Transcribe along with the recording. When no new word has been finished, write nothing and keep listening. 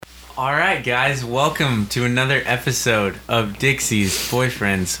All right, guys, welcome to another episode of Dixie's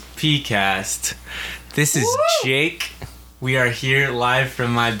Boyfriends PCast. This is Jake. We are here live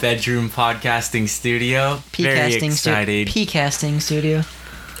from my bedroom podcasting studio. Very excited. PCasting studio.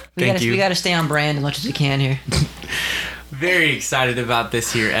 We gotta stay on brand as much as we can here. Very excited about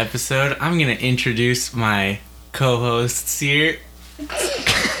this here episode. I'm gonna introduce my co-hosts here.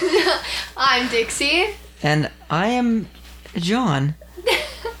 I'm Dixie. And I am John.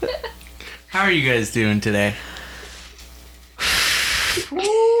 How are you guys doing today?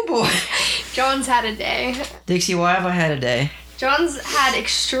 Oh boy. John's had a day. Dixie, why have I had a day? John's had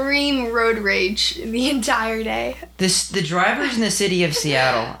extreme road rage the entire day. The drivers in the city of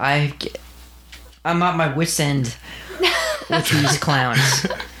Seattle, I'm at my wit's end with these clowns.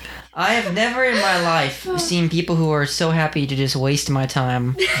 I have never in my life seen people who are so happy to just waste my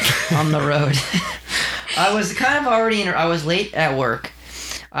time on the road. I was kind of I was late at work.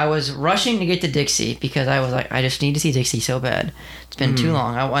 I was rushing to get to Dixie because I was like, I just need to see Dixie so bad. It's been too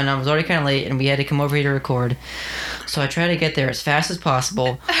long. And I was already kind of late, and we had to come over here to record. So I try to get there as fast as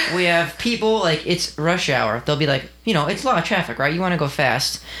possible. We have people, like, it's rush hour. They'll be like, it's a lot of traffic, right? You want to go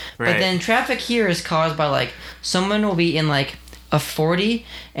fast. Right. But then traffic here is caused by, like, someone will be in, like, a 40,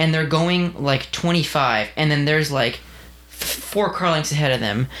 and they're going, like, 25. And then there's, like, 4 car lengths ahead of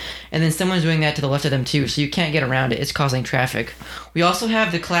them, and then someone's doing that to the left of them too, so you can't get around it. It's causing traffic. We also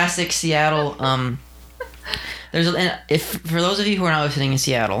have the classic Seattle for those of you who are not listening in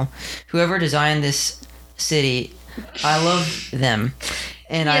Seattle, whoever designed this city, I love them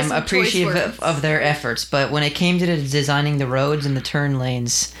and I'm appreciative of their efforts, but when it came to designing the roads and the turn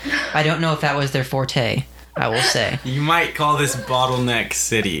lanes, I don't know if that was their forte, I will say. You might call this Bottleneck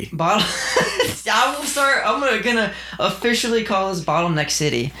City. I'm gonna officially call this Bottleneck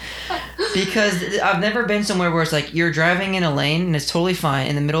City, because I've never been somewhere where it's like you're driving in a lane and it's totally fine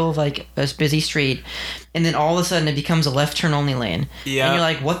in the middle of like a busy street, and then all of a sudden it becomes a left turn only lane. Yeah. And you're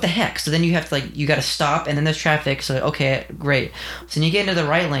like, what the heck? So then you have to you gotta stop, and then there's traffic. So okay, great. So then you get into the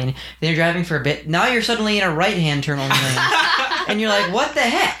right lane. Then you're driving for a bit. Now you're suddenly in a right hand turn only lane, and you're like, what the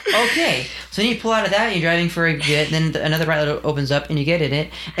heck? Okay. So then you pull out of that and you're driving for a bit. Then another right lane opens up and you get in it,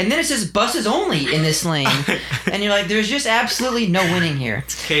 and then it says buses only in this lane, and you're like, there's just absolutely no winning here.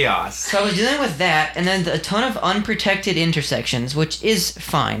 It's chaos. So I was dealing with that, and then a ton of unprotected intersections, which is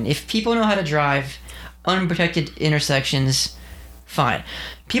fine. If people know how to drive unprotected intersections, fine.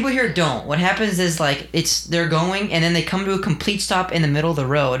 People here don't. What happens is they're going and then they come to a complete stop in the middle of the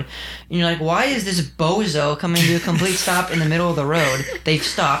road, and you're like, why is this bozo coming to a complete stop in the middle of the road? They've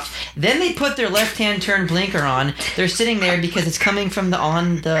stopped. Then they put their left-hand turn blinker on. They're sitting there because it's coming from the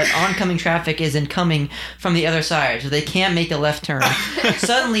oncoming traffic isn't coming from the other side, so they can't make the left turn.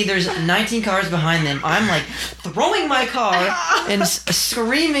 Suddenly there's 19 cars behind them. I'm like throwing my car and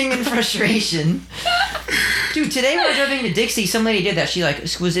screaming in frustration. Dude, today when we were driving to Dixie, some lady did that. She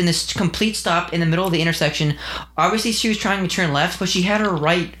was in this complete stop in the middle of the intersection. Obviously, she was trying to turn left, but she had her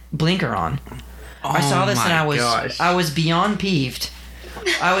right blinker on. I saw this and I was beyond peeved.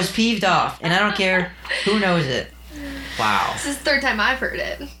 I was peeved off, and I don't care who knows it. Wow. This is the third time I've heard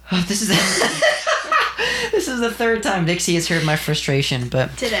it. This is the third time Dixie has heard my frustration,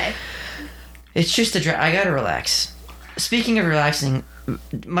 but today. It's just I gotta relax. Speaking of relaxing,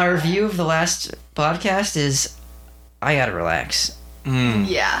 my review of the last podcast is I gotta relax.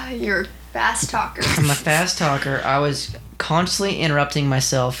 Yeah, you're a fast talker. I'm a fast talker. I was constantly interrupting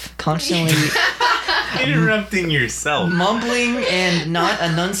myself, constantly interrupting yourself, mumbling and not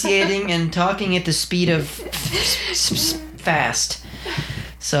enunciating and talking at the speed of fast.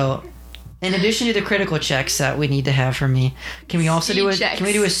 So, in addition to the critical checks that we need to have from me, can we also do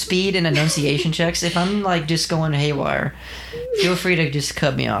a speed and enunciation checks? If I'm just going haywire, feel free to just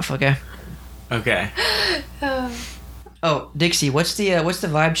cut me off, okay? Okay. Oh, Dixie, what's the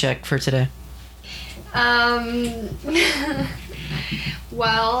vibe check for today?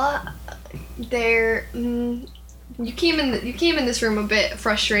 Well, you came in this room a bit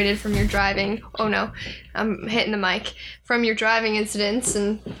frustrated from your driving. Oh no, I'm hitting the mic. From your driving incidents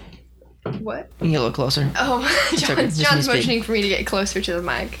and what? You can get a little closer. Oh, John's motioning for me to get closer to the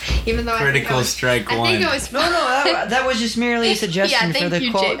mic, even though critical strike one. I think it was no. That was just merely a suggestion for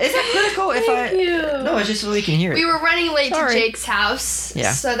the call. Is that critical? Thank you. No, it's just so we can hear it. We were running late to Jake's house,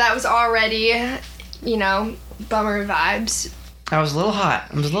 so that was already, bummer vibes. I was a little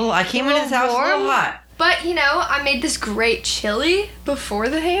hot. I came into this house a little hot. But I made this great chili before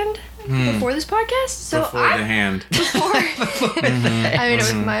the hand. Before this podcast? So before the hand. Before. I mean, it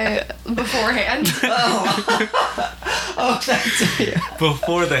was my beforehand. Oh, that's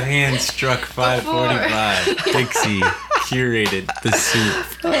Before the hand struck 5:45, Dixie curated the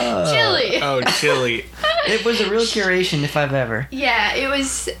soup? Chili. Oh, chili. It was a real curation if I've ever. Yeah, it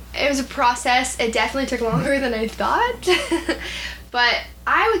was a process. It definitely took longer than I thought. But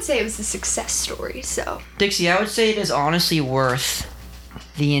I would say it was a success story, so. Dixie, I would say it is honestly worth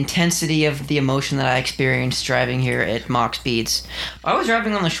the intensity of the emotion that I experienced driving here at Mach speeds. I was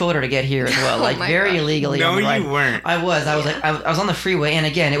driving on the shoulder to get here as well, Oh like my very God. illegally. No, on the ride. you weren't. I was. I was on the freeway, and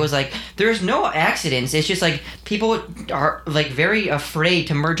again, it was like there's no accidents. It's just like people are like very afraid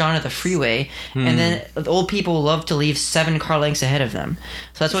to merge onto the freeway, and then the old people love to leave 7 car lengths ahead of them.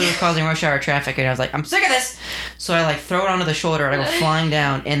 So that's what was causing rush hour traffic. And I was like, I'm sick of this. So I like throw it onto the shoulder, and I go flying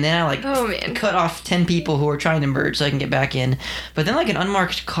down, and then I like Oh, man. cut off 10 people who were trying to merge so I can get back in. But then like an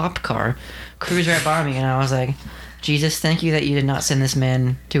unmarked cop car cruised right by me, and I was like, Jesus, thank you that you did not send this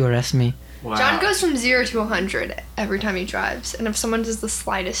man to arrest me. Wow. John goes from 0 to 100 every time he drives, and if someone does the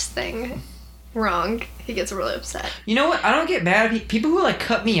slightest thing wrong, he gets really upset. You know what? I don't get mad at people who like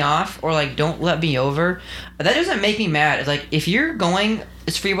cut me off or like don't let me over. That doesn't make me mad. It's like if you're going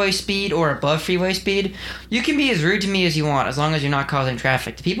it's freeway speed or above freeway speed, you can be as rude to me as you want as long as you're not causing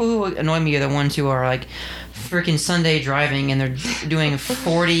traffic. The people who annoy me are the ones who are like freaking Sunday driving and they're doing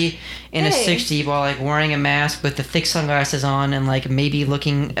 40 in a Hey. 60 while like wearing a mask with the thick sunglasses on and like maybe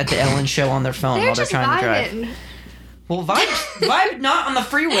looking at the Ellen show on their phone They're while they're just trying to drive. vibing. Well, vibe not on the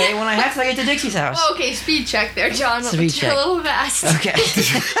freeway when I have to get to Dixie's house. Oh, okay, speed check there, John. Speed check. A little fast. Okay.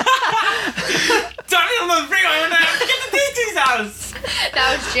 Talking on the freeway when I have to get to Dixie's house.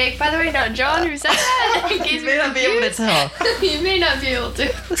 That was Jake, by the way, not John, who said that. In case You may not be able to tell. You may not be able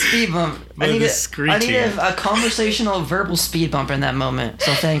to. Speed bump. But I need, the I screeching. need a conversational verbal speed bump in that moment.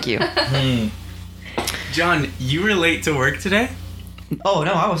 So thank you. John, you were late to work today? Oh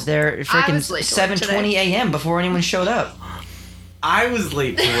no, I was there freaking was late to work 7:20 a.m. before anyone showed up. I was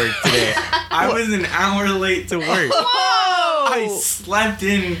late to work today. I was an hour late to work. I slept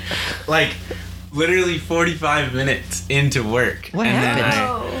in like literally 45 minutes into work. What and happened? Then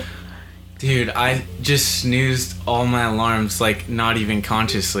Oh. dude, I just snoozed all my alarms, like not even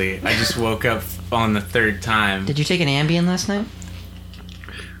consciously. I just woke up on the 3rd time. Did you take an Ambien last night?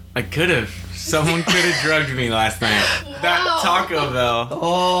 I could have. Someone could have drugged me last night. That Wow. Taco Bell.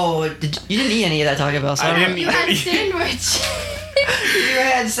 Oh, you didn't eat any of that Taco Bell. So I don't didn't know. You had sandwich. You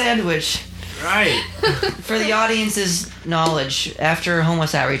had sandwich. Right. For the audience's knowledge, after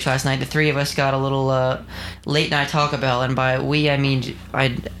homeless outreach last night, the 3 of us got a little late night Taco Bell, and by we I mean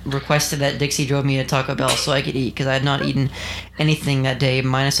I requested that Dixie drove me to Taco Bell so I could eat because I had not eaten anything that day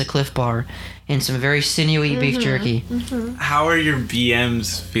minus a Cliff Bar and some very sinewy beef jerky. How are your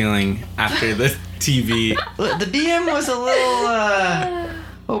BMs feeling after the TV? The BM was a little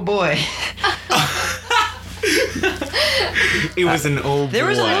oh boy. It was an old There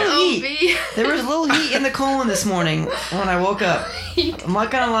was a boy. little Oh, heat. B. There was a little heat in the colon this morning when I woke up. I'm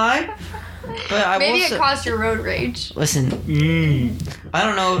not gonna lie, but I Maybe will it say, caused your road rage. listen. I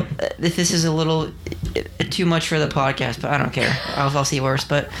don't know if this is a little too much for the podcast, but I don't care. I'll see worse.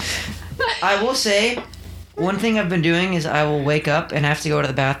 But I will say, one thing I've been doing is I will wake up and have to go to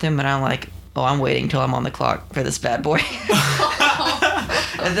the bathroom, and I'm like, oh, I'm waiting till I'm on the clock for this bad boy.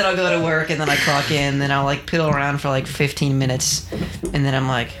 And then I'll go to work, and then I clock in, and then I'll like piddle around for like 15 minutes, and then I'm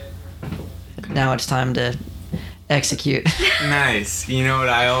like, now it's time to execute. Nice. You know what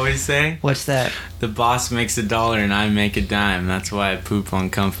I always say? What's that? The boss makes $1 and I make a dime. That's why I poop on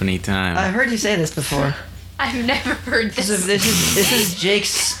company time. I heard you say this before. I've never heard this. This is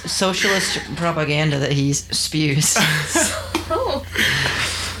Jake's socialist propaganda that he spews. Oh.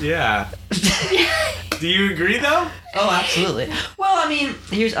 Yeah. Do you agree though? Oh, absolutely. Well, I mean,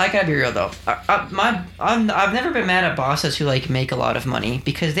 I gotta be real though. I've never been mad at bosses who like make a lot of money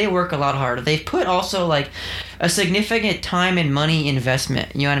because they work a lot harder. They've put also like a significant time and money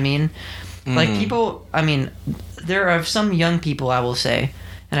investment. You know what I mean? Like people. I mean, there are some young people I will say,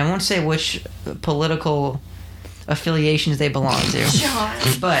 and I won't say which political affiliations they belong to, John.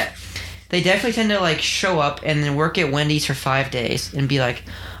 but they definitely tend to like show up and then work at Wendy's for 5 days and be like,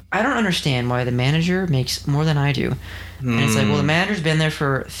 I don't understand why the manager makes more than I do. And it's like, well, the manager's been there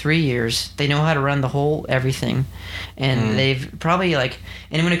for 3 years. They know how to run the whole everything. And they've probably like,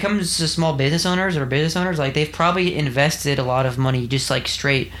 and when it comes to small business owners, like they've probably invested a lot of money, just like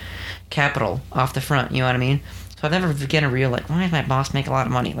straight capital off the front. You know what I mean? So I've never get a real like, why does my boss make a lot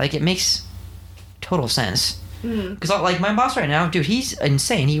of money? Like it makes total sense. Because like my boss right now, dude, he's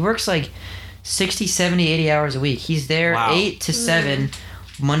insane. He works like 60, 70, 80 hours a week. He's there Wow. 8 to 7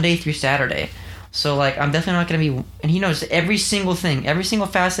 Monday through Saturday. So like I'm definitely not gonna be. And he knows every single thing, every single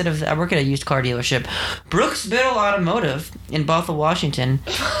facet of. I work at a used car dealership, Brooks Biddle Automotive in Bothell, Washington.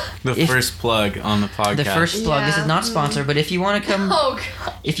 The first plug on the podcast. The first plug. This Yeah. is not sponsored, but if you want to come, Oh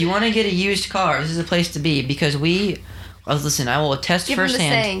God. if you want to get a used car, this is a place to be because we. Listen, I will attest Give him the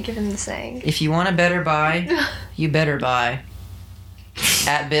firsthand. saying. Give him the saying. If you want a better buy, you better buy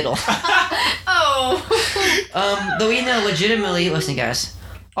at Biddle. Oh. Though we know legitimately, listen guys,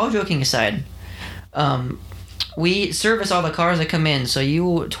 all joking aside, we service all the cars that come in, so you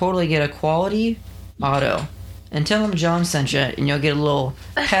will totally get a quality auto. And tell them John sent you, and you'll get a little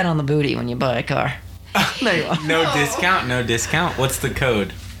pat on the booty when you buy a car. There you are. No discount. No discount. What's the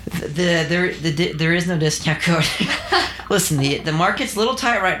code? There is no discount code. Listen, the market's a little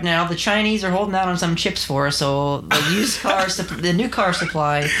tight right now. The Chinese are holding out on some chips for us, so the new car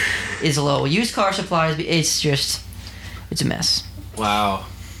supply is low. Used car supply it's a mess. Wow.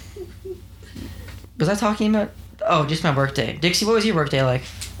 Was I talking about? Oh, just my workday. Dixie, what was your workday like?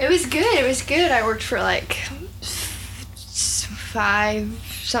 It was good. It was good. I worked for like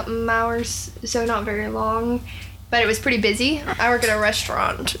 5-something hours, so not very long, but it was pretty busy. I work at a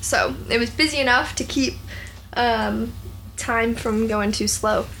restaurant, so it was busy enough to keep time from going too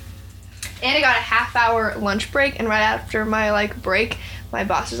slow. And I got a half-hour lunch break, and right after my break, my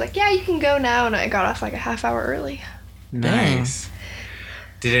boss was like, "Yeah, you can go now," and I got off like a half hour early. Nice.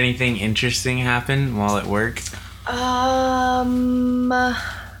 Did anything interesting happen while at work? I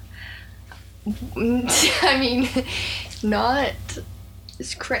mean, not.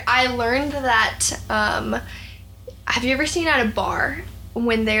 It's I learned that. Have you ever seen at a bar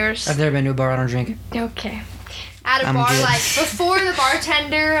when there's? I've never been to a bar. I don't drink. Okay. At a I'm bar, good. before the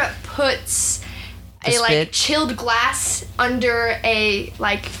bartender puts The a spit? chilled glass under a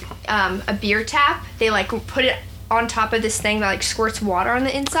beer tap, they put it on top of this thing that squirts water on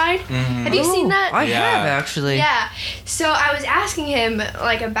the inside. Mhm. Have you seen Oh, that? I Yeah. have actually. Yeah. So I was asking him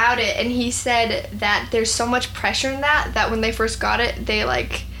about it, and he said that there's so much pressure in that when they first got it, they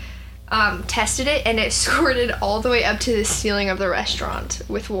tested it, and it squirted all the way up to the ceiling of the restaurant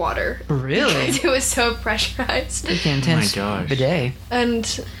with water. Really? Because it was so pressurized. Pretty intense gosh. bidet.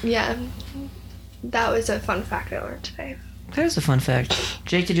 And yeah, that was a fun fact I learned today. That is a fun fact.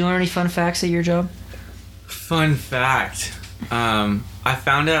 Jake, did you learn any fun facts at your job? Fun fact. I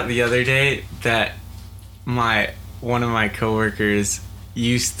found out the other day that one of my coworkers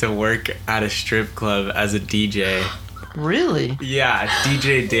used to work at a strip club as a DJ. Really? Yeah,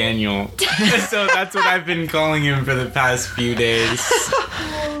 DJ Daniel. So that's what I've been calling him for the past few days.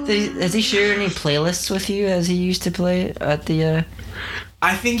 Has he shared any playlists with you as he used to play at the?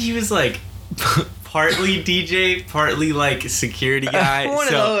 I think he was partly DJ, partly security guy. One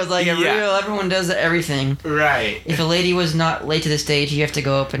of those, real. Everyone does everything. Right. If a lady was not late to the stage, you have to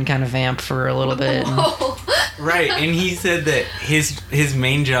go up and kind of vamp for a little bit. and- Whoa. Right, and he said that his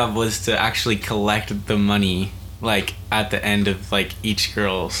main job was to actually collect the money, at the end of each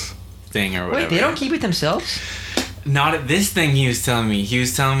girl's thing or whatever. Wait, they don't keep it themselves? Not at this thing. He was telling me. He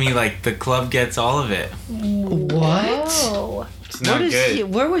was telling me the club gets all of it. What? Whoa. It's not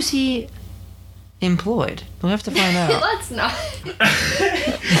good. Where was he employed? We'll have to find out. Let's not.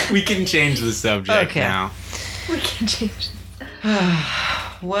 We can change the subject Okay. now. We can change.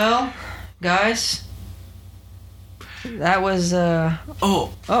 Well, guys, that was Oh,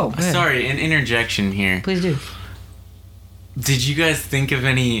 oh, go ahead. sorry, an interjection here. Please do. Did you guys think of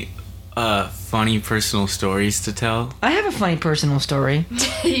any funny personal stories to tell? I have a funny personal story.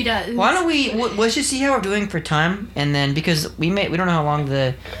 He does. Why don't we? Let's just see how we're doing for time, and then because we don't know how long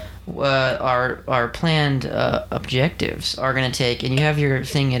the our planned objectives are gonna take, and you have your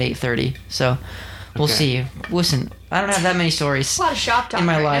thing at 8:30, so we'll Okay. see. Listen, I don't have that many stories A lot of shop talk in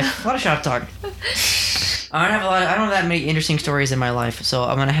my right life. A lot of shop talk. I don't have that many interesting stories in my life, so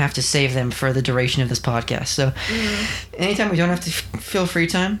I'm gonna have to save them for the duration of this podcast. So, anytime we don't have to fill free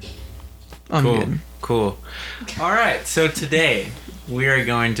time, I'm Cool. good. Cool. All right. So today we are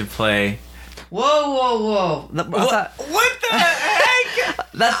going to play. Whoa! I thought, What the heck?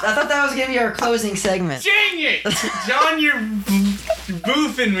 I thought that was gonna be our closing segment. Dang it, John! You're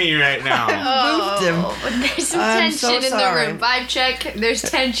boofing me right now. Boofed him. Oh, there's some I'm tension so in sorry. the room. Vibe check. There's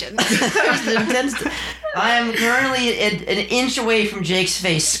tension. I am currently an inch away from Jake's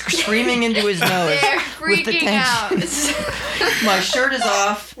face, screaming into his nose They're with the freaking tension. out. My shirt is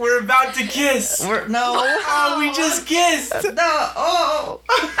off. We're about to kiss. No. Oh, we just kissed. No. Oh.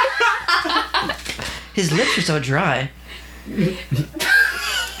 His lips are so dry.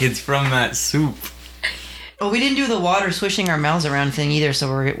 It's from that soup. Oh, we didn't do the water swishing our mouths around thing either,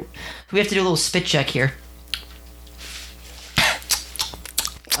 so we have to do a little spit check here.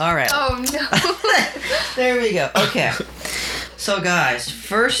 All right. Oh no. There we go. Okay. So, guys,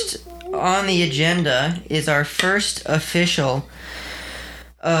 first on the agenda is our first official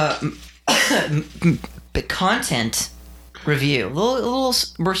content review.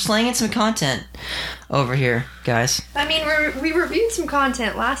 We're slanging some content over here, guys. I mean, we reviewed some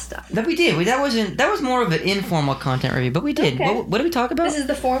content last time. That we did. That was more of an informal content review, but we did. Okay. What did we talk about? This is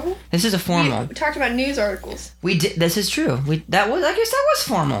the formal. This is a formal. We talked about news articles. We did. This is true. I guess that was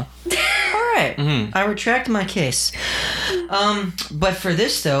formal. All right. Mhm. I retract my case. But for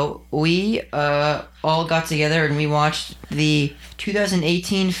this though, we all got together and we watched the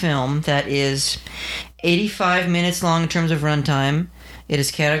 2018 film that is 85 minutes long in terms of runtime. It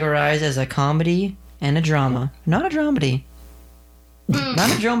is categorized as a comedy and a drama, not a dramedy,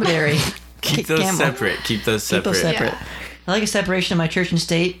 not a dromedary. Keep those Camel. separate. Keep those Keep separate. those separate. Yeah. I like a separation of my church and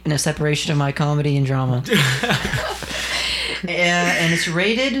state and a separation of my comedy and drama. And it's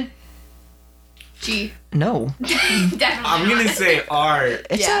rated. G. No, Definitely. I'm gonna say R.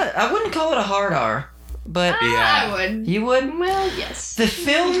 it's Yeah. I wouldn't call it a hard R, but Yeah. I would. you would. Well, yes. The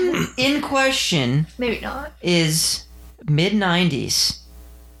film in question Maybe not. is mid-90s,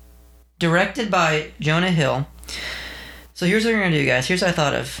 directed by Jonah Hill. So here's what we're gonna do, guys. Here's what I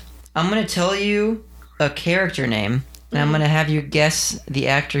thought of. I'm gonna tell you a character name, and I'm gonna have you guess the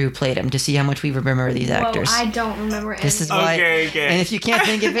actor who played him to see how much we remember these actors. Whoa, I don't remember any. This is why. Okay. And if you can't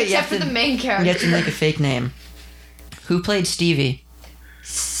think of it, you have Except for to. the main You character. have to make a fake name. Who played Stevie?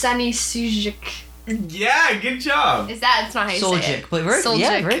 Sunny Sujic. Yeah. Good job. Is that? It's not how you say Soljic. it. But very,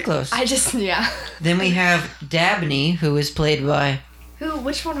 yeah, Soljic. very close. Yeah. Then we have Dabney, who is played by. Who?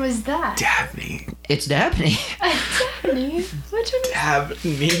 Which one was that? Dabney. It's Dabney. Dabney. Which one?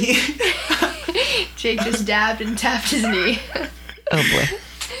 Dabney. Jake just dabbed and tapped his knee. Oh boy.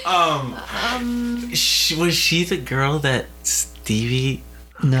 Was she the girl that Stevie?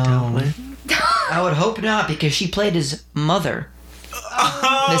 No. with? I would hope not, because she played his mother.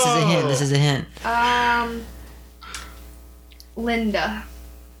 Oh. This is a hint. This is a hint. Linda.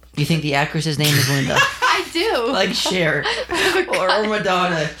 You think the actress's name is Linda? I do. Like Cher or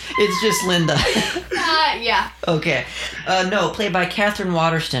Madonna. It's just Linda. Yeah. Okay. No, played by Catherine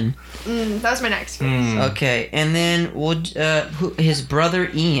Waterston. That was my next one. Hmm. Okay, and then his brother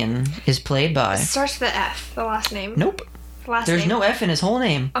Ian is played by. Starts with the F. The last name. Nope. The last There's name. no F in his whole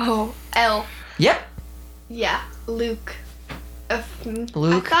name. Oh, L. Yep. Yeah. Luke.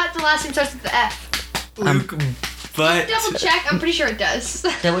 Luke. I thought the last name starts with the F. Luke, but Double check. I'm pretty sure it does.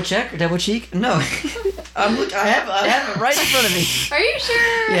 Double check or double cheek? No. I have it right in front of me. Are you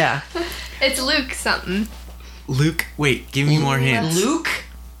sure? Yeah. It's Luke something. Luke. Wait, give me more hints. Luke?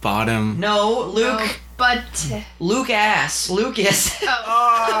 Bottom. No, Luke. Oh, but. Luke ass. Lucas.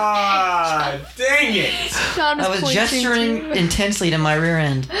 Ah, dang it! John I was gesturing intensely to my rear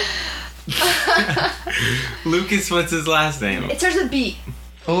end. Lucas, what's his last name? It starts with B.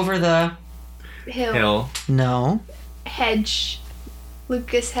 Over the. Hill. No. Hedge.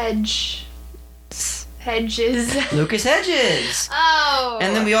 Lucas Hedge. Hedges. Lucas Hedges. Oh.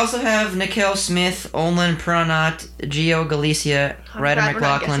 And then we also have Nikhil Smith, Olin Pranat, Gio Galicia, I'm Ryder glad we're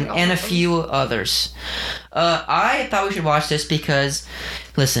not McLaughlin, guessing all and a of them. few others. I thought we should watch this because,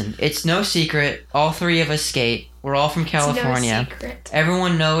 listen, it's no secret. All three of us skate. We're all from California. No secret.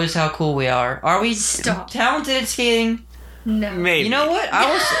 Everyone knows how cool we are. Are we Stop. talented at skating? No. Maybe. You know what?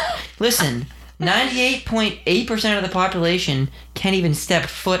 Listen. 98.8% of the population can't even step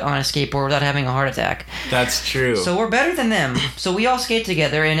foot on a skateboard without having a heart attack. That's true. So we're better than them. So we all skate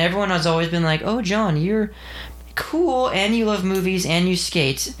together, and everyone has always been like, "Oh, John, you're cool, and you love movies, and you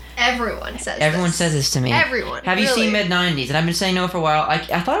skate." Everyone says Everyone this. says this to me. Everyone. Have you really. seen mid-90s? And I've been saying no for a while. I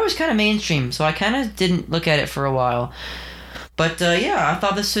thought it was kind of mainstream, so I kind of didn't look at it for a while. But yeah, I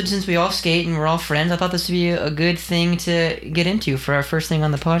thought this would, since we all skate and we're all friends, I thought this would be a good thing to get into for our first thing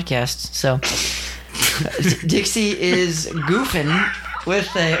on the podcast. So Dixie is goofing with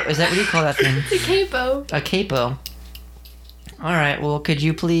a, is that what you call that thing? It's a capo. A capo. All right, well, could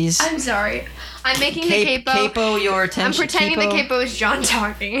you please I'm sorry. I'm making the capo. capo your I'm attention? pretending capo? the capo is John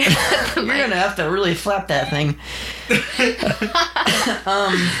talking. You're gonna have to really flap that thing.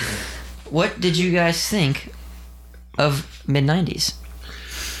 What did you guys think of mid-90s?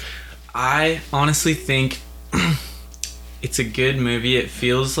 I honestly think it's a good movie. It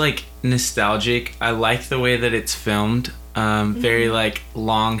feels like nostalgic. I like the way that it's filmed. Very like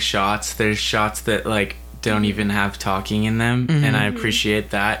long shots. There's shots that like don't even have talking in them, and I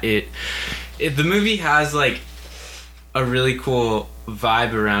appreciate that. It the movie has like a really cool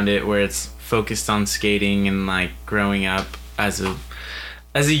vibe around it where it's focused on skating and like growing up as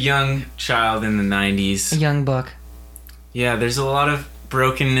a young child in the 90s. A young buck. Yeah, there's a lot of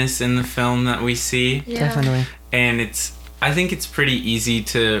brokenness in the film that we see, Yeah. Definitely. and I think it's pretty easy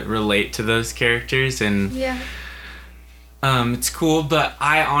to relate to those characters, and Yeah. it's cool. But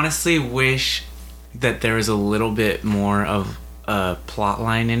I honestly wish that there was a little bit more of a plot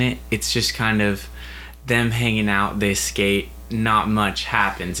line in it. It's just kind of them hanging out, they skate, not much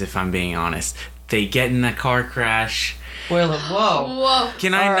happens, if I'm being honest. They get in a car crash. Well, whoa. Whoa.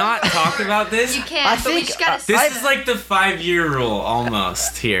 Can I not talk about this? You can, I but we think, just gotta This is like the 5-year rule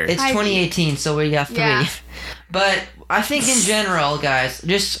almost here. It's I- 2018, so we got 3. Yeah. But I think in general, guys,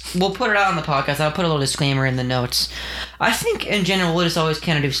 we'll put it out on the podcast. I'll put a little disclaimer in the notes. I think in general, we'll just always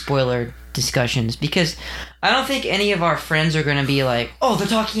kind of do spoiler discussions because I don't think any of our friends are going to be like, oh, they're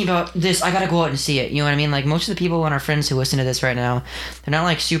talking about this, I gotta go out and see it. You know what I mean? Like most of the people and our friends who listen to this right now, they're not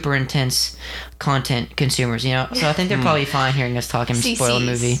like super intense content consumers, you know? So I think they're probably fine hearing us talking spoil a CCs.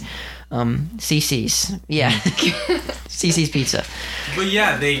 movie. CC's. Yeah. CC's Pizza. But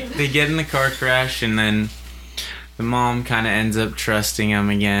yeah, they get in the car crash, and then the mom kind of ends up trusting him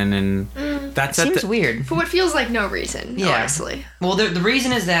again, and that's at Seems the weird. For what feels like no reason, Yeah. honestly. Well, the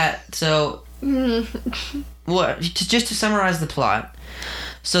reason is that, so, just to summarize the plot.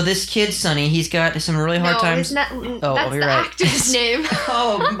 So this kid, Sonny, he's got some really hard No, times. it's not, that's you're the right. actor's name.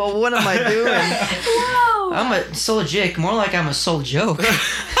 Oh, but what am I doing? Whoa. I'm a soul jick, more like I'm a soul joke.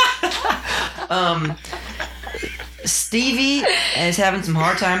 Stevie is having some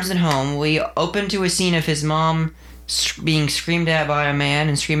hard times at home. We open to a scene of his mom being screamed at by a man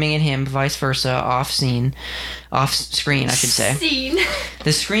and screaming at him, vice versa, off screen, I should say. Scene.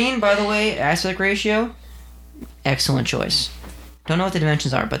 The screen, by the way, aspect ratio, excellent choice. Don't know what the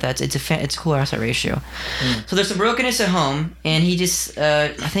dimensions are, but it's a cool aspect ratio. So there's some brokenness at home, and he just I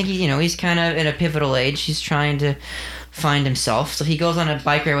think he's kind of in a pivotal age. He's trying to find himself. So he goes on a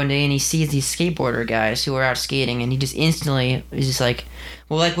bike ride one day and he sees these skateboarder guys who are out skating, and he just instantly is just like,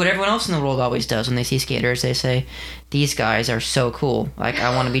 well, like what everyone else in the world always does when they see skaters, they say, these guys are so cool. Like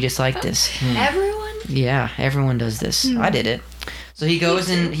I want to be just like this. Everyone? Yeah, everyone does this. I did it. So he goes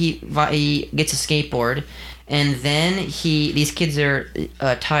and he gets a skateboard, and then these kids are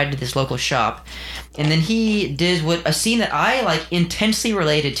tied to this local shop, and then he did a scene that I like intensely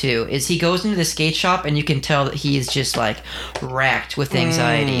related to is he goes into the skate shop and you can tell that he is just like racked with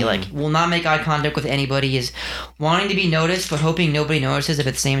anxiety, like will not make eye contact with anybody, is wanting to be noticed but hoping nobody notices it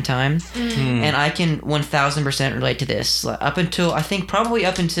at the same time. And I can 1000% relate to this. Like, up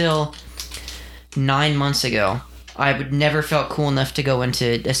until 9 months ago, I would never felt cool enough to go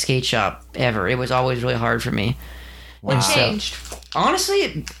into a skate shop ever. It was always really hard for me. What And so- changed?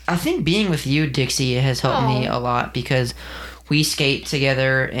 Honestly, I think being with you, Dixie, has helped me a lot because we skate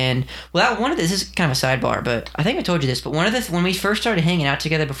together. And this is kind of a sidebar, but I think I told you this. But when we first started hanging out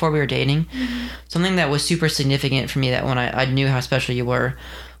together before we were dating, something that was super significant for me that when I knew how special you were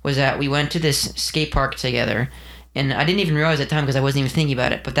was that we went to this skate park together. And I didn't even realize at the time because I wasn't even thinking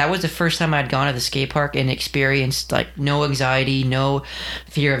about it. But that was the first time I'd gone to the skate park and experienced like no anxiety, no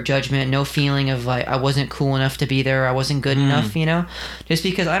fear of judgment, no feeling of like I wasn't cool enough to be there, I wasn't good enough, you know? Just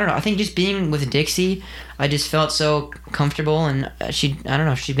because, I don't know, I think just being with Dixie, I just felt so comfortable, and she'd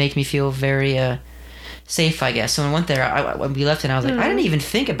make me feel very safe, I guess. So when I went there, when we left and I was like, I didn't even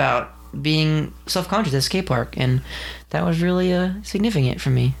think about being self-conscious at the skate park. And that was really significant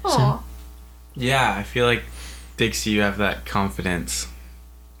for me. So. Aw. Yeah, I feel like Dixie, you have that confidence.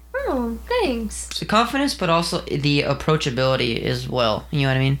 Oh, thanks. So confidence, but also the approachability as well. You know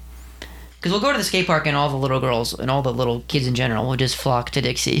what I mean? Because we'll go to the skate park and all the little girls and all the little kids in general will just flock to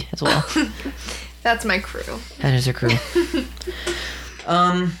Dixie as well. That's my crew. That is her crew.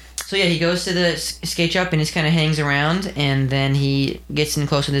 So yeah, he goes to the skate shop and just kind of hangs around, and then he gets in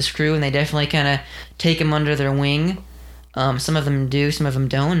close with his crew, and they definitely kind of take him under their wing. Some of them do, some of them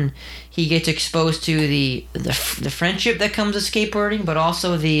don't. And he gets exposed to the friendship that comes with skateboarding, but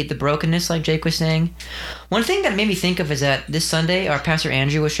also the brokenness, like Jake was saying. One thing that made me think of is that this Sunday, our pastor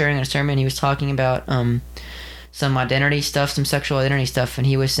Andrew was sharing a sermon. He was talking about some identity stuff, some sexual identity stuff, and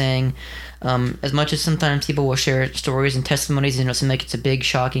he was saying, as much as sometimes people will share stories and testimonies, and it'll seem like it's a big,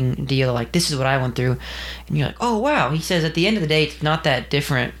 shocking deal, like, this is what I went through, and you're like, oh, wow. He says, at the end of the day, it's not that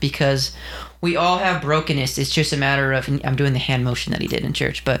different, because we all have brokenness. It's just a matter of, I'm doing the hand motion that he did in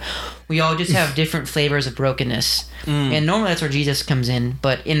church, but we all just have different flavors of brokenness. And normally that's where Jesus comes in,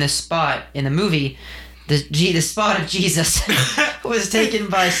 but in the movie, the spot of Jesus was taken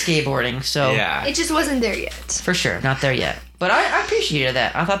by skateboarding. So Yeah. It just wasn't there yet. for sure, not there yet. But I appreciated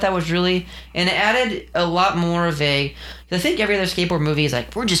that. I thought that was really, and it added a lot more of I think every other skateboard movie is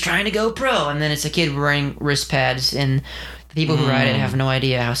like, we're just trying to go pro, and then it's a kid wearing wrist pads, and The people who ride it have no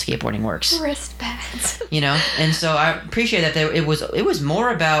idea how skateboarding works. Wristbands. You know, and so I appreciate that it was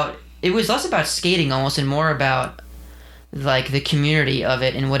less about skating almost and more about like the community of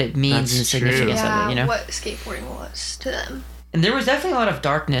it and what it means That's and significance Yeah, of it. You know, what skateboarding was to them. and there was definitely a lot of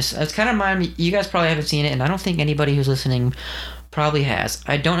darkness. It's kind of mine. You guys probably haven't seen it, and I don't think anybody who's listening probably has.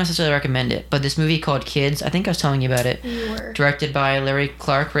 I don't necessarily recommend it, but this movie called Kids, I think I was telling you about it. You were. Directed by Larry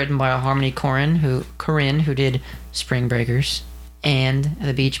Clark, written by Harmony Korine, who did Spring Breakers and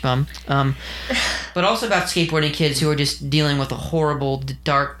The Beach Bum. But also about skateboarding kids who are just dealing with a horrible,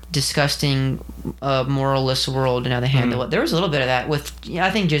 dark, disgusting, moralless world and how they handle it. There was a little bit of that with,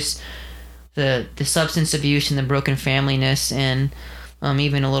 I think, just the substance abuse and the broken familyness and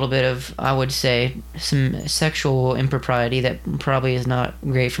even a little bit of, I would say, some sexual impropriety that probably is not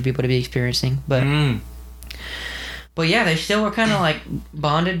great for people to be experiencing. But but yeah, they still were kind of like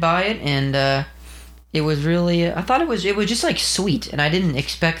bonded by it, and it was really, I thought it was just like sweet, and I didn't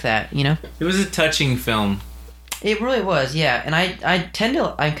expect that, you know? It was a touching film. It really was, yeah. And I kind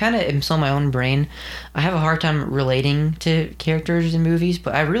of am still in my own brain. I have a hard time relating to characters in movies,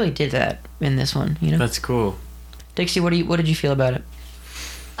 but I really did that in this one, you know? That's cool. Dixie, what did you feel about it?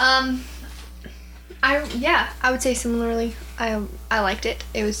 I would say similarly. I liked it.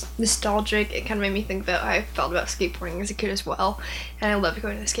 It was nostalgic. It kind of made me think about how I felt about skateboarding as a kid as well. And I loved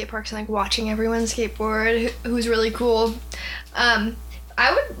going to the skate parks and like watching everyone skateboard who was really cool.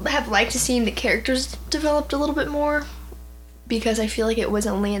 I would have liked to see the characters developed a little bit more, because I feel like it was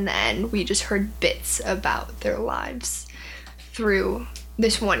only in the end we just heard bits about their lives through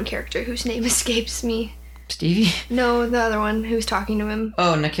this one character whose name escapes me. Stevie? No, the other one who's talking to him.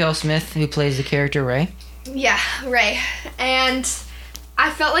 Oh, Nikhil Smith, who plays the character Ray. Yeah, Ray. And I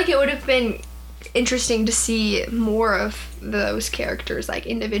felt like it would have been interesting to see more of those characters, like,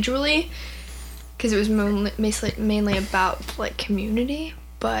 individually, because it was mainly about, like, community,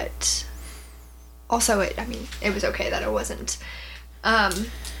 but also it was okay that it wasn't.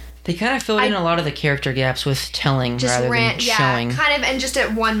 They kind of filled in a lot of the character gaps with telling rather than showing. Yeah, kind of, and just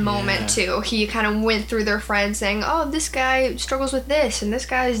at one moment, too. He kind of went through their friends saying, oh, this guy struggles with this, and this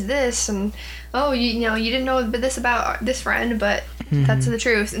guy's this, and, oh, you didn't know this about this friend, but that's the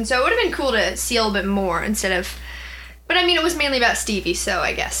truth. And so it would have been cool to see a little bit more instead of... But, I mean, it was mainly about Stevie, so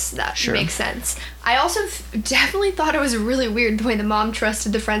I guess that makes sense. I also definitely thought it was really weird the way the mom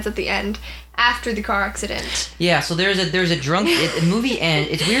trusted the friends at the end after the car accident. Yeah, so there's a drunk movie end.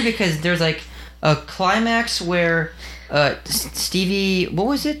 It's weird because there's like a climax where Stevie, what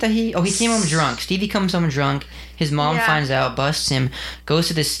was it that he came home drunk. Stevie comes home drunk. His mom finds out, busts him, goes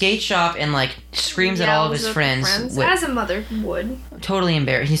to the skate shop and like screams at all of his friends. As a mother would. Totally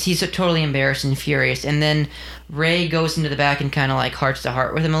embarrassed. He's totally embarrassed and furious. And then Ray goes into the back and kind of like hearts to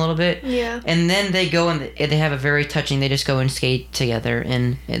heart with him a little bit. Yeah. And then they go and they have a very touching, they just go and skate together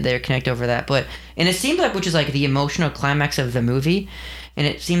and they connect over that. And it seems like, which is like the emotional climax of the movie. And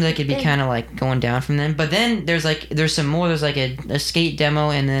it seems like it'd be kind of like going down from them. But then there's some more. There's like a skate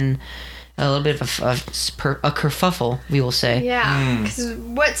demo and then a little bit of a kerfuffle, we will say. Yeah, because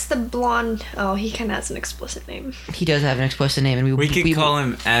what's the blonde... Oh, he kind of has an explicit name. He does have an explicit name. And we could call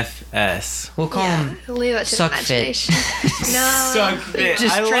him FS. We'll call him leave that to Suckfit. No. Suckfit.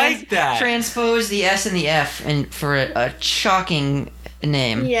 I like that. Transpose the S and the F and for a shocking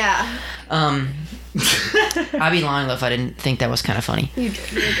name. Yeah. I'd be lying though if I didn't think that was kind of funny. You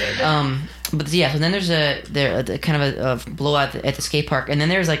did. But yeah, so then there's a kind of a blowout at the skate park, and then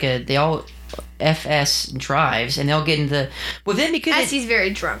there's like they all FS drives, and they'll get into because he's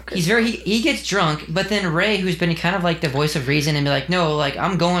very drunk. He gets drunk, but then Ray, who's been kind of like the voice of reason, and be like, no, like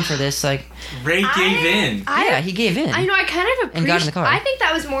I'm going for this, like Ray gave in. He gave in. I know. I kind of appreciate. And got in the car. I think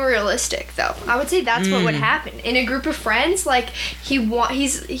that was more realistic, though. I would say that's what would happen in a group of friends. Like he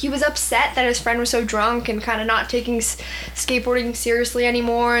was upset that his friend was so drunk and kind of not taking skateboarding seriously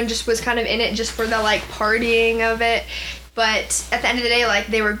anymore, and just was kind of in it just for the like partying of it. But at the end of the day, like,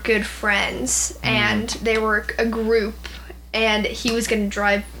 they were good friends, and they were a group, and he was gonna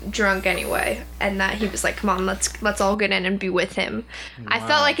drive drunk anyway, and that he was like, come on, let's all get in and be with him. Wow. I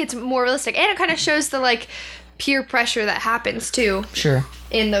felt like it's more realistic, and it kind of shows the, like, peer pressure that happens, too. Sure.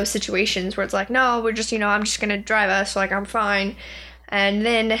 In those situations where it's like, no, we're just, I'm just gonna drive us, like, I'm fine. And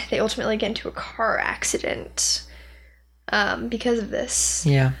then they ultimately get into a car accident because of this.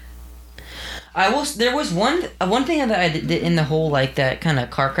 Yeah. There was one thing that I did in the whole like that kind of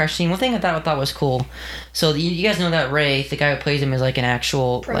car crash scene. One thing I thought was cool. So you guys know that Ray, the guy who plays him, is like an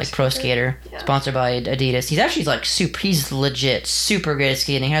actual pro skater, sponsored by Adidas. He's actually like he's legit super good at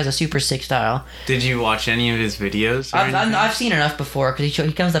skating. Has a super sick style. Did you watch any of his videos? I've seen enough before because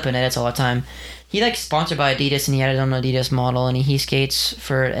he comes up in edits all the time. he like sponsored by Adidas, and he had his own Adidas model, and he skates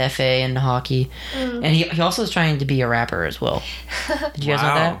for FA and hockey, and he also is trying to be a rapper as well. Did you guys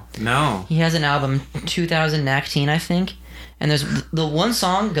know that? No. He has an album, 2019, I think. And there's the one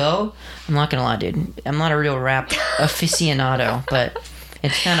song, Go. I'm not gonna lie, dude. I'm not a real rap aficionado, but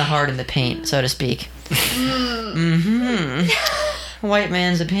it's kind of hard in the paint, so to speak. White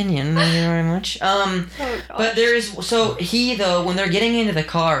man's opinion. Thank you very much. But there is when they're getting into the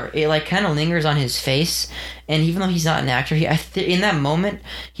car, it like kind of lingers on his face, and even though he's not an actor, in that moment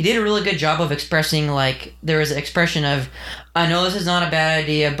he did a really good job of expressing, like, there was an expression of, I know this is not a bad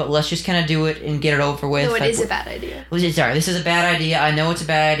idea, but let's just kind of do it and get it over with. No, it like, is a bad idea. Sorry, this is a bad idea. I know it's a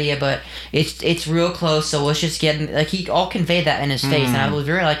bad idea, but it's real close. So let's just get, like, he all conveyed that in his face, and I was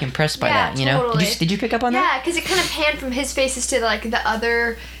very like impressed by that. You know, totally. did you pick up on that? Yeah, because it kind of panned from his faces to like the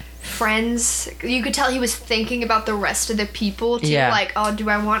other friends. You could tell he was thinking about the rest of the people too. Yeah. Like, oh, do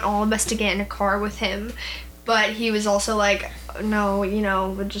I want all of us to get in a car with him? But he was also like, no,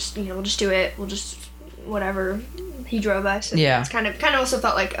 we'll just do it. We'll just whatever. He drove us. And Yeah. It's kind of also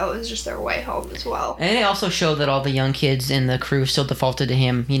felt like, oh, it was just their way home as well. And it also showed that all the young kids in the crew still defaulted to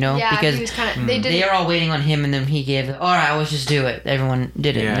him, Yeah, because he was kind of. They did. they are all waiting on him, and then he gave, all right, let's just do it. Everyone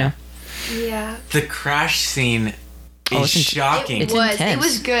did it, Yeah. Yeah. The crash scene Oh, is it's shocking. It's It intense.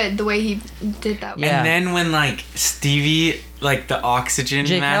 was good the way he did that. Yeah. And then when, like, Stevie, like, the oxygen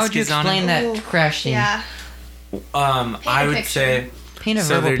Jake, how would mask you is on explain him, that Ooh. crash scene? Yeah. I a would picture. say, Paint a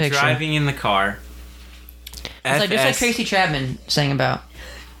so verbal they're picture. driving in the car. It's like, just like Tracy Chapman sang about.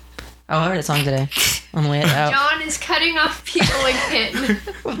 Oh, I heard that song today on the way out. John is cutting off people again.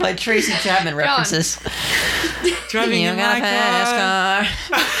 With my Tracy Chapman references. Driving You in got a my fast car.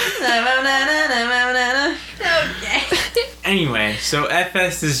 car. Okay. Anyway, so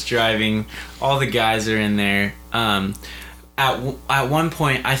FS is driving. All the guys are in there. At one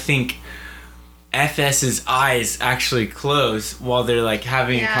point, I think FS's eyes actually close while they're, like,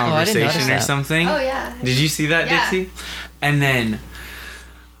 having a Yeah. Oh, I didn't conversation or notice that. something. Oh yeah. Did you see that, Yeah. Dixie? And then,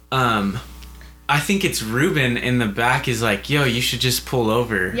 I think it's Ruben in the back is like, "Yo, you should just pull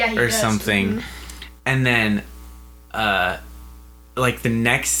over," Yeah, he or does. something. Mhm. And then, like, the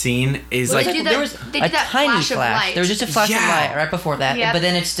next scene is Well, like, they do there that- was they a do that tiny flash of flash. light. There was just a flash of Yeah. light right before that. Yep. But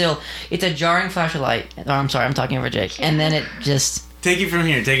then it's a jarring flash of light. Oh, I'm sorry, I'm talking over Jake. And then it just, take it from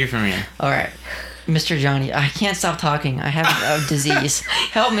here, take it from here. all right. Mr. Johnny, I can't stop talking. I have a disease.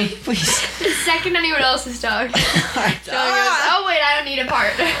 Help me, please. The second anyone else is talking, John goes, "Oh wait, I don't need a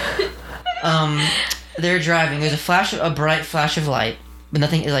part." They're driving. There's a bright flash of light, but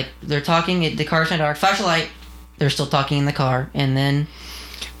nothing is like, they're talking. The car's kind of dark. Flash of light. They're still talking in the car, and then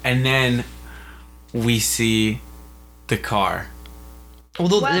And then we see the car.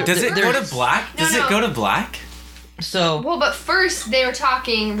 although Well, Does it go to black? No, Does no. it go to black? so Well, but first they were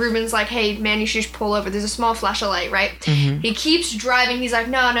talking. Ruben's like, "Hey, man, you should just pull over. There's a small flash of light, right?" He keeps driving. He's like,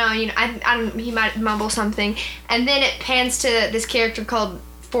 "No, I don't." He might mumble something, and then it pans to this character called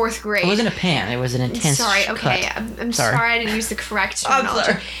Fourth Grade. it wasn't a pan. It was an intense. Sorry, okay. cut. I'm Sorry. sorry I didn't use the correct I'm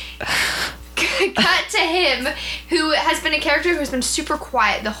terminology. sorry. Cut to him, who has been a character who's been super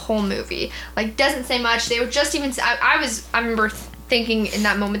quiet the whole movie. Like, doesn't say much. They were just even. I remember thinking in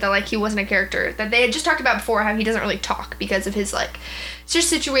that moment that, like, he wasn't a character that they had just talked about before, how he doesn't really talk because of his, like, it's just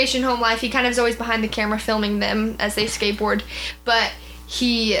situation, home life. He kind of is always behind the camera filming them as they skateboard, but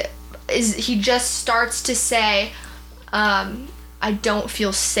he just starts to say, "I don't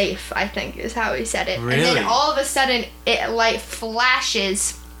feel safe," I think is how he said it. And Really? then all of a sudden light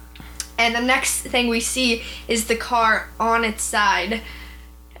flashes, and the next thing we see is the car on its side.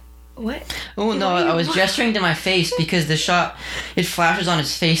 What? Oh no! I was gesturing to my face because the shot, it flashes on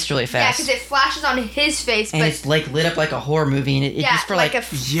his face really Yeah, fast. because it flashes on his face, and but it's like lit up like a horror movie, and it yeah, just for like, Yeah.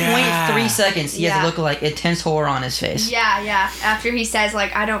 0.3 seconds, he has Yeah. a look of like intense horror on his face. yeah. After he says,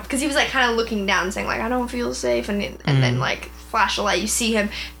 like, I don't, because he was like kind of looking down, saying like, I don't feel safe, and then like flash of light, you see him.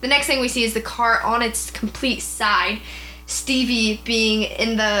 The next thing we see is the car on its complete side, Stevie being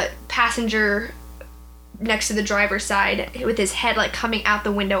in the passenger next to the driver's side with his head like coming out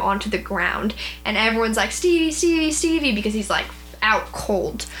the window onto the ground, and everyone's like, Stevie, because he's like out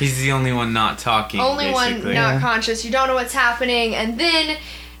cold. He's the only one not talking. Only basically. one not conscious. You don't know what's happening. And then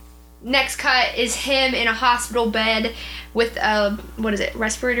next cut is him in a hospital bed with a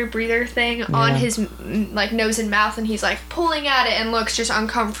respirator breather thing on his like nose and mouth, and he's like pulling at it and looks just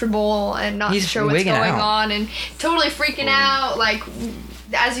uncomfortable and not He's sure what's wigging going out. on and totally freaking out, like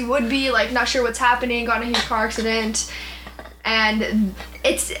as he would be, like not sure what's happening, got in a huge car accident. And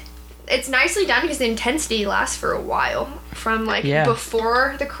it's it's nicely done because the intensity lasts for a while. From, like, Yeah.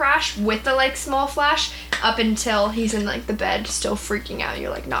 before the crash with the, like, small flash up until he's in, like, the bed still freaking out.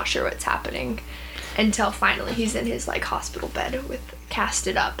 You're, like, not sure what's happening. Until finally he's in his, like, hospital bed with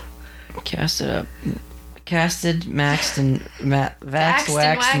casted up. Casted up. Casted, maxed, and waxed,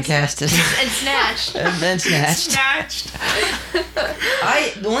 and casted. And snatched. And then snatched.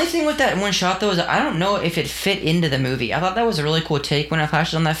 The only thing with that one shot though is I don't know if it fit into the movie. I thought that was a really cool take when I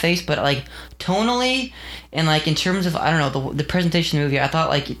flashed it on that face, but like tonally and like in terms of, I don't know, the presentation of the movie, I thought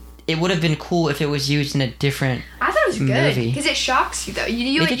like it would have been cool if it was used in a different I thought it was good movie. because it shocks you though.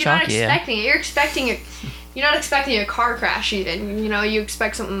 You're not expecting it. You're not expecting a car crash even. You know, you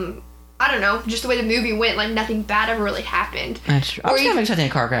expect something. I don't know, just the way the movie went, like nothing bad ever really happened. That's true. I was kind of expecting a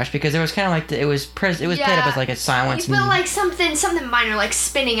car crash because it was kind of like it was played up as like a silence. But like something minor, like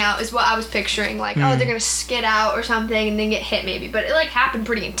spinning out is what I was picturing. Like oh, they're gonna skid out or something and then get hit maybe. But it like happened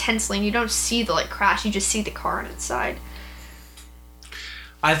pretty intensely, and you don't see the like crash. You just see the car on its side.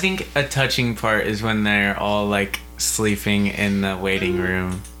 I think a touching part is when they're all like sleeping in the waiting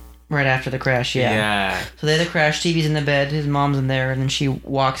room. Right after the crash, yeah. So they had the crash, TV's in the bed, his mom's in there, and then she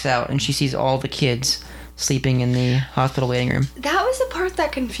walks out and she sees all the kids sleeping in the hospital waiting room. That was the part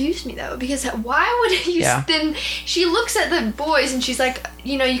that confused me though, because why would you then she looks at the boys and she's like,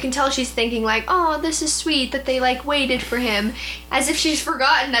 you know, you can tell she's thinking like, oh, this is sweet that they like waited for him, as if she's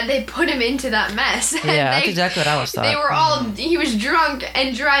forgotten that they put him into that mess. Yeah, that's exactly what I was thought. They were all, he was drunk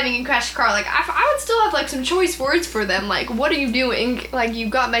and driving and crashed the car. Like, I would still have like some choice words for them. Like, what are you doing? Like, you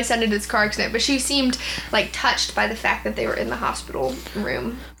got my son into this car accident. But she seemed like touched by the fact that they were in the hospital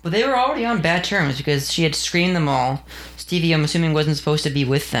room. But they were already on bad terms because she had screened them all. Stevie, I'm assuming, wasn't supposed to be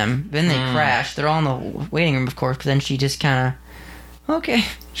with them. Then they crashed. They're all in the waiting room, of course, but then she just kind of, okay.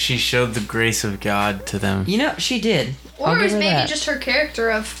 She showed the grace of God to them. You know, she did. Or it was maybe just her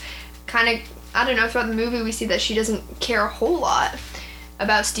character of kind of, I don't know, throughout the movie we see that she doesn't care a whole lot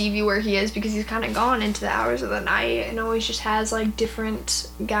about Stevie where he is because he's kind of gone into the hours of the night and always just has like different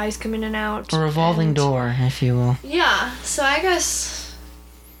guys come in and out. A revolving door, if you will. Yeah, so I guess,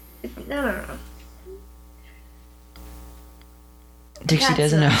 I don't know. Dixie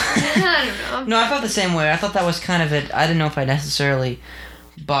doesn't know. I don't know. No, I felt the same way. I thought that was kind of it. I didn't know if I necessarily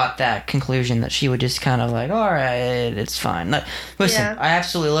bought that conclusion that she would just kind of like, all right, it's fine. Like, listen, I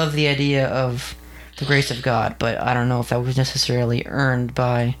absolutely love the idea of the grace of God, but I don't know if that was necessarily earned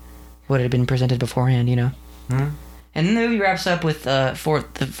by what had been presented beforehand, you know? Hmm? And then the movie wraps up with the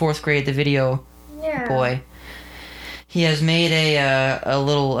fourth grade, the video boy. He has made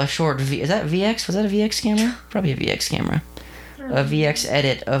a short is that VX? Was that a VX camera? Probably a VX camera. A VX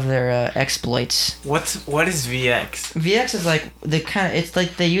edit of their exploits. What is VX? VX is like it's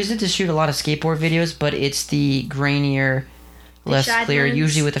like they use it to shoot a lot of skateboard videos, but it's the grainier, less clear,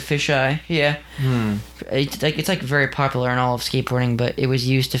 usually with a fisheye. Yeah. It's like very popular in all of skateboarding, but it was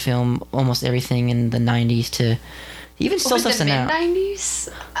used to film almost everything in the 90s to even still stuff to now. Mid-90s?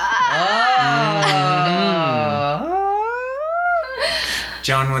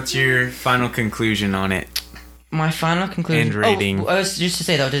 John, what's your final conclusion on it? My final conclusion. And rating. I was just to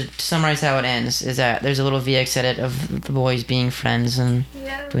say though, to summarize how it ends, is that there's a little VX edit of the boys being friends and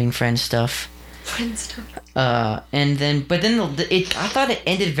doing friend stuff. Friend stuff. And then, but then I thought it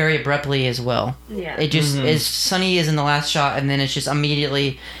ended very abruptly as well. Yeah. It just as Sonny is in the last shot, and then it's just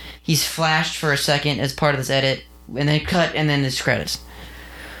immediately he's flashed for a second as part of this edit, and then cut, and then it's credits.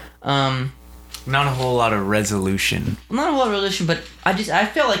 Not a whole lot of resolution. Not a whole lot of resolution, but I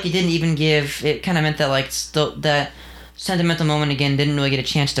felt like it didn't even give. It kind of meant that like that sentimental moment again didn't really get a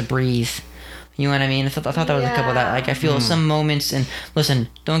chance to breathe. You know what I mean? I thought that was a couple of that. Like I feel some moments, and listen,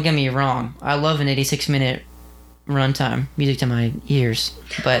 don't get me wrong, I love an 86-minute runtime, music to my ears,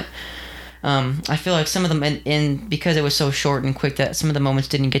 but I feel like some of them, and because it was so short and quick, that some of the moments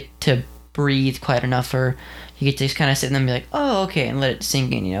didn't get to breathe quite enough, or you get to just kind of sit in them and be like, oh, okay, and let it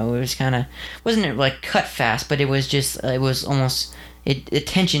sink in, you know. It was kind of, wasn't it like cut fast, but it was just, it was almost,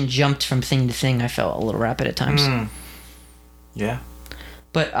 tension jumped from thing to thing. I felt a little rapid at times. Yeah.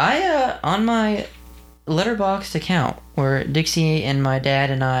 But I, on my Letterboxd account, where Dixie and my dad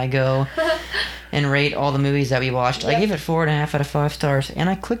and I go and rate all the movies that we watched, I gave it 4.5 out of 5 stars, and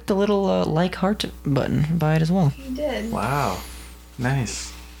I clicked the little like heart button by it as well. You did. Wow.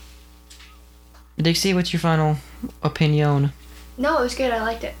 Nice. Dixie, what's your final opinion? No, it was good. I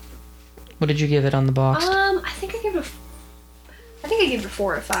liked it. What did you give it on the box? I think I gave it a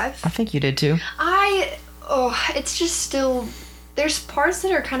 4 out of 5. I think you did too. It's just still, there's parts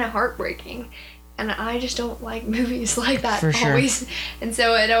that are kind of heartbreaking, and I just don't like movies like that For sure. always. And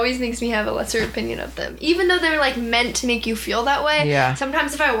so it always makes me have a lesser opinion of them, even though they're like meant to make you feel that way. Yeah.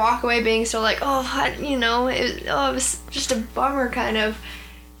 Sometimes if I walk away being so like, it was just a bummer kind of,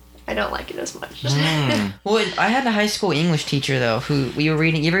 I don't like it as much. Well, I had a high school English teacher though who we were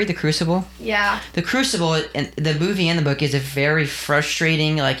reading. You ever read The Crucible? Yeah. The Crucible, and the movie and the book is a very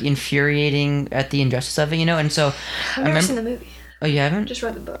frustrating, like infuriating at the injustice of it, you know. And so I've never seen the movie. Oh, you haven't? Just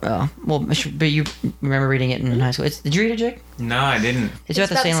read the book. Oh, well, but you remember reading it in high school. Did you read it, Jake? No, I didn't. It's about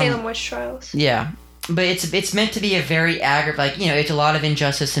the Salem witch trials. Yeah, but it's meant to be a very it's a lot of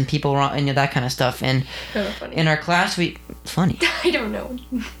injustice and people wrong and that kind of stuff. And Funny. in our class, funny. I don't know.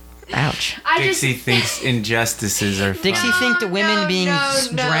 Ouch. Dixie thinks injustices are fun. Dixie think the women being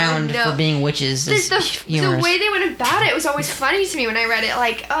drowned for being witches is humorous. The way they went about it was always funny to me when I read it.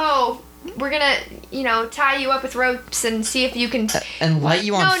 Like, oh, we're gonna, tie you up with ropes and see if you can... and light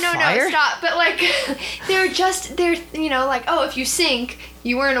you on fire? No, stop. But, like, they're, like, oh, if you sink,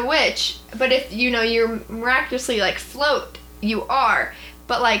 you weren't a witch. But if, you're miraculously, like, float, you are.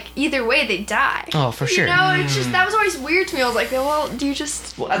 But, like, either way, they die. Oh, for sure. It's just, that was always weird to me. I was like, well, do you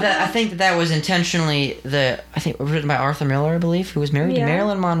just... Well, I think that was intentionally written by Arthur Miller, I believe, who was married to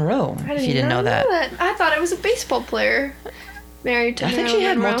Marilyn Monroe, if you didn't know that. I thought it was a baseball player married to Marilyn Monroe. I think she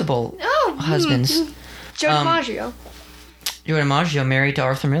had multiple husbands. Joe DiMaggio. Joe DiMaggio married to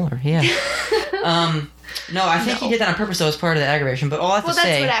Arthur Miller, yeah. No, I think he did that on purpose, so it was part of the aggravation. But all I have to say...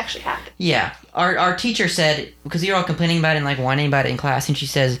 Well, that's what actually happened. Yeah. Our teacher said, because you're all complaining about it and like whining about it in class, and she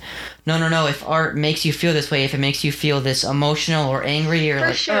says, no, if art makes you feel this way, if it makes you feel this emotional or angry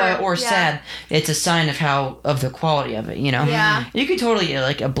or sad, it's a sign of the quality of it, Yeah. You can totally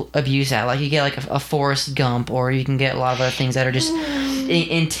get abuse that. Like you get like a Forrest Gump, or you can get a lot of other things that are just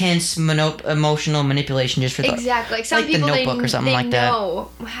intense emotional manipulation just for exactly. Like some people, The Notebook or something like that. They know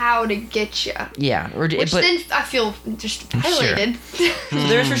how to get you. Yeah. Which then I feel just violated. Sure. So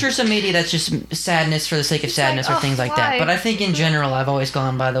there's for sure some media that's just sadness for the sake of sadness or things like that. But I think in general, I've always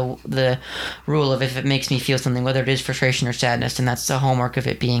gone by the rule of if it makes me feel something, whether it is frustration or sadness, and that's the hallmark of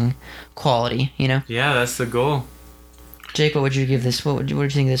it being quality, Yeah, that's the goal. Jake, what would you give this? What did you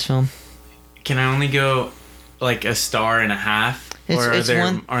think of this film? Can I only go like a star and a half? Or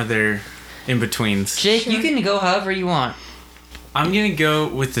are there in-betweens? Jake, you can go however you want. I'm going to go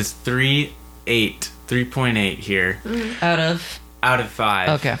with this 3.8 here. Out of 5.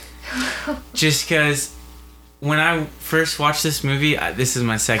 Okay. Just because when I first watched this movie, this is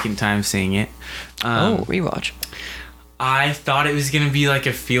my second time seeing it. Rewatch. I thought it was going to be like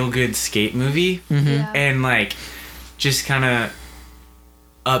a feel-good skate movie. Mm-hmm. Yeah. And like just kind of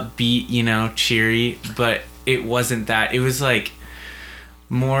upbeat, cheery. But it wasn't that. It was like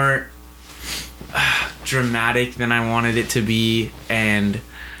more dramatic than I wanted it to be, and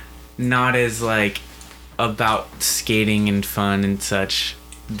not as like about skating and fun and such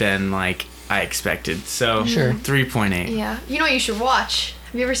than like I expected. So Sure. 3.8. Yeah. You know what you should watch?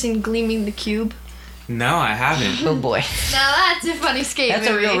 Have you ever seen Gleaming the Cube? No, I haven't. Oh boy. Now that's a funny skate That's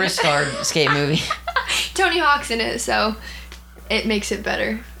movie. a real risk-hard skate movie. Tony Hawk's in it, so it makes it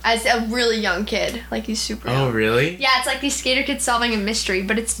better. As a really young kid. Like, he's super young. Oh, really? Yeah, it's like these skater kids solving a mystery,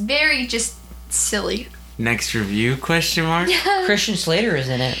 but it's very just silly. Next review, question mark? Christian Slater is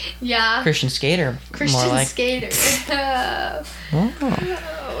in it. Yeah. Christian Skater, Christian more like. Skater.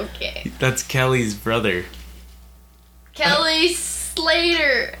 Oh. Okay. That's Kelly's brother. Kelly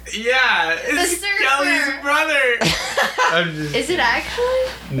Slater. Yeah, it's surfer. Kelly's brother. I'm just... Is it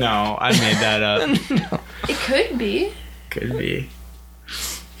actually? No, I made that up. No. It could be. Could be.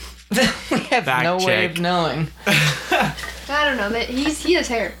 We have Fact no way check. of knowing. I don't know. That he has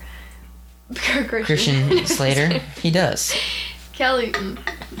hair. Christian Slater, he does. Kelly.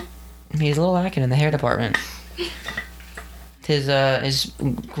 He's a little lacking in the hair department. His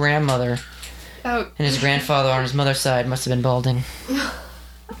grandmother Oh. and his grandfather on his mother's side must have been balding.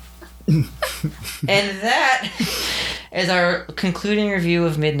 And that is our concluding review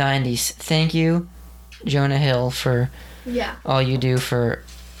of mid-90s. Thank you, Jonah Hill, for Yeah. all you do for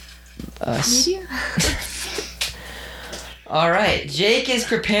us. Media? All right, Jake is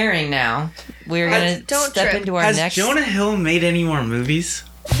preparing now. We're gonna Don't step trip. into our Has next. Jonah Hill made any more movies?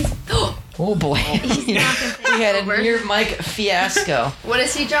 Oh boy, we had a near mic fiasco. What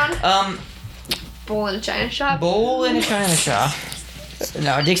is he, John? Bowl in a china shop? Bowl in a china shop.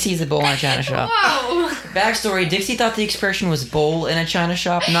 No, Dixie's the bowl in a china shop. Whoa! Backstory: Dixie thought the expression was bowl in a china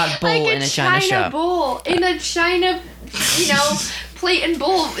shop, not bowl Like in a china shop. bowl in a china, plate and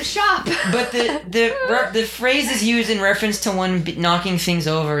bowl shop. But the phrase is used in reference to one knocking things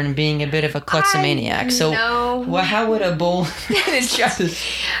over and being a bit of a kleptomaniac. So, No. well, how would a bowl in a china?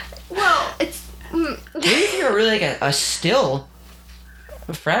 Well, it's Maybe if you're really like a still,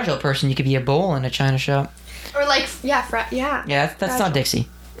 a fragile person, you could be a bowl in a china shop. Or like, yeah, yeah. Yeah, that's not Dixie.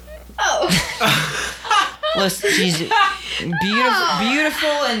 Oh. Listen, she's beautiful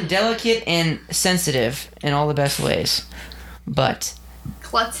and delicate and sensitive in all the best ways. But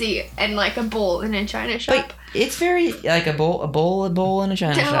Klutzy and like a bowl in a china shop. it's very like a bowl in a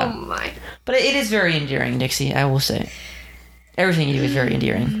china shop. Oh my. But it is very endearing, Dixie, I will say. Everything you do is very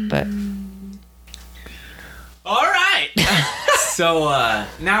endearing, but... All right. So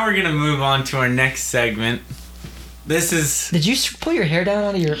now we're gonna move on to our next segment. This is. Did you pull your hair down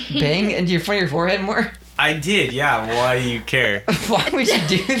out of your bang into your front of your forehead more? I did. Yeah. Why do you care? Why would you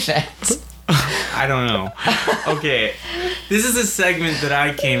do that? I don't know. Okay. This is a segment that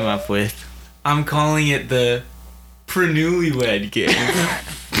I came up with. I'm calling it the Pre-Newlywed Game.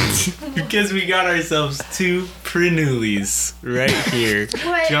 Because we got ourselves two pre-newlies right here.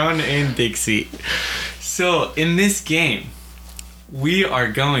 What? John and Dixie. So, in this game, we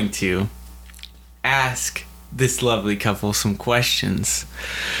are going to ask this lovely couple some questions.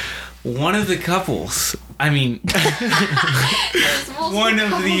 One of the couples, one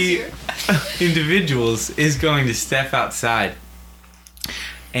of the individuals is going to step outside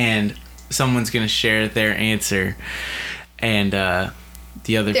and someone's going to share their answer, and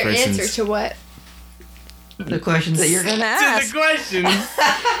the other Their person's answer to what? The questions that you're gonna to ask. the questions.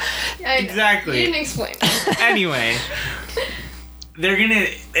 Exactly. You didn't explain. Anyway, they're gonna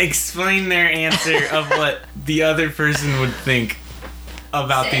explain their answer of what the other person would think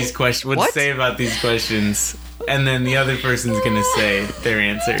about Say. these questions, would What? say about these questions, and then the other person's gonna say their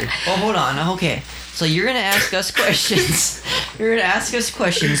answer. Well, hold on. Okay. So you're gonna ask us questions. You're gonna ask us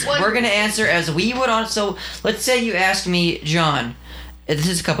questions. What? We're gonna answer as we would on. So let's say you ask me, John. This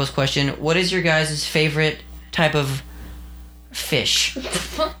is a couple's question. What is your guys' favorite type of fish?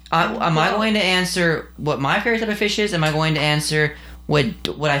 Am I going to answer what my favorite type of fish is? Am I going to answer what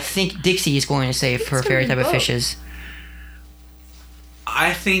I think Dixie is going to say for her It's favorite gonna type be of fish is?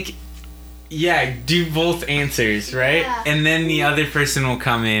 I think, yeah, do both answers, right? Yeah. And then the other person will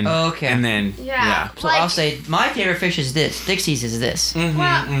come in. Okay. And then, Yeah. So I'll say my favorite fish is this. Dixie's is this, Mm-hmm,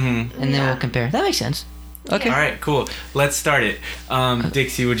 Well- mm-hmm. and then Yeah. we'll compare. That makes sense. Okay. All right, cool. Let's start it.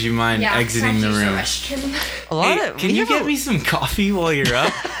 Dixie, would you mind Yeah, exiting the thank you so room? much, Kim. A lot Hey, of. can we you have get me some coffee while you're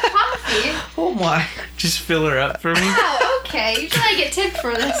up? Coffee? Oh my! Just fill her up for me. Oh, okay. Usually I get tipped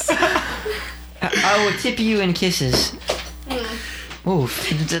for this. I will tip you in kisses. Oof!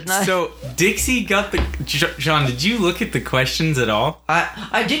 Did not. So Dixie got the. John, did you look at the questions at all?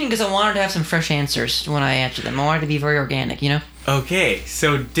 I didn't because I wanted to have some fresh answers when I answered them. I wanted to be very organic, you know. Okay,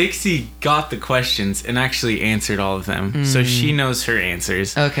 so Dixie got the questions and actually answered all of them, so she knows her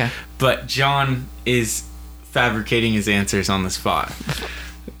answers. Okay. But John is fabricating his answers on the spot.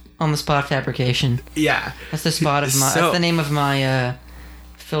 On the spot fabrication. Yeah. That's the spot of my. So- that's the name of my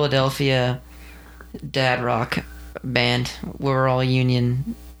Philadelphia dad rock band. Where we're all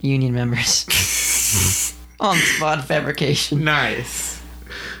union members. On the spot fabrication. Nice.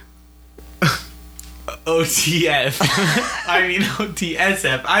 OTF. I mean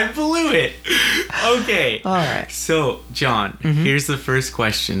OTSF. I blew it. Okay. All right. So, John, here's the first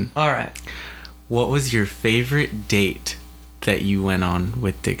question. All right. What was your favorite date that you went on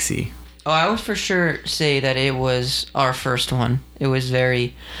with Dixie? Oh, I would for sure say that it was our first one. It was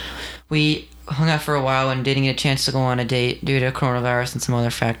very. We hung out for a while and didn't get a chance to go on a date due to coronavirus and some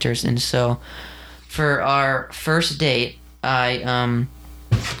other factors. And so, for our first date, I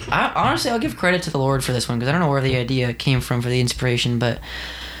honestly, I'll give credit to the Lord for this one because I don't know where the idea came from for the inspiration, but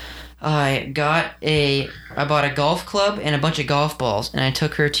I bought a golf club and a bunch of golf balls, and I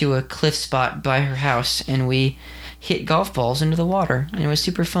took her to a cliff spot by her house, and we hit golf balls into the water, and it was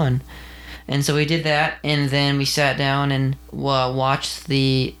super fun. And so we did that, and then we sat down and watched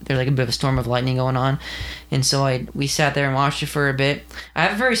there's like a bit of a storm of lightning going on, and so we sat there and watched it for a bit. I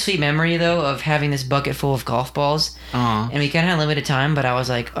have a very sweet memory though of having this bucket full of golf balls, Aw. and we kind of had limited time. But I was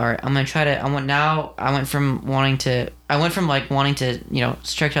like, all right, I'm gonna try to. I went from wanting to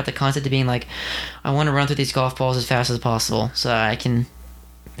stretch out the concept to being like, I want to run through these golf balls as fast as possible so that I can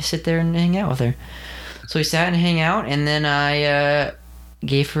sit there and hang out with her. So we sat and hang out, and then I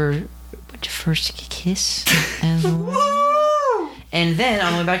gave her first kiss. And then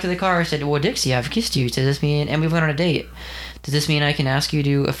on the way back to the car, I said, well, Dixie, I've kissed you. Does this mean, and we went on a date. Does this mean I can ask you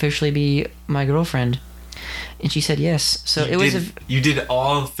to officially be my girlfriend? And she said yes. So You did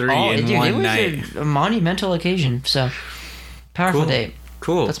all three in one night. It was a monumental occasion. So powerful Cool. date.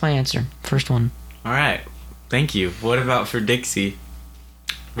 Cool. That's my answer. First one. All right. Thank you. What about for Dixie?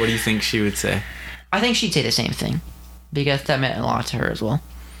 What do you think she would say? I think she'd say the same thing because that meant a lot to her as well.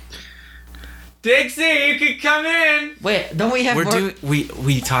 Dixie, you can come in. Wait, don't we have We're more? doing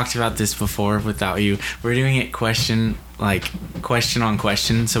we talked about this before without you. We're doing it question on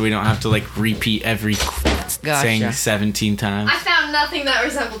question, so we don't have to like repeat every saying 17 times. I found nothing that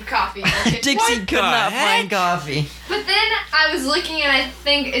resembled coffee. Dixie What could the not heck? find coffee. But then I was looking and I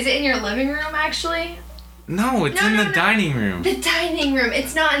think, is it in your living room actually? No, it's No, in no, the no. dining room. The dining room.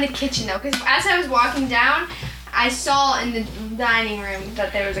 It's not in the kitchen though, because as I was walking down, I saw in the dining room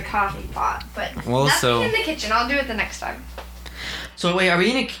that there was a coffee pot, but Well, nothing so- in the kitchen. I'll do it the next time. So wait, are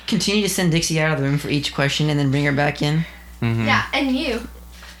we gonna continue to send Dixie out of the room for each question and then bring her back in? Mhm. Yeah, and you.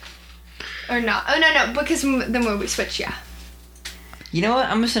 Or not. Oh, no, because then when we switch, yeah. You know what?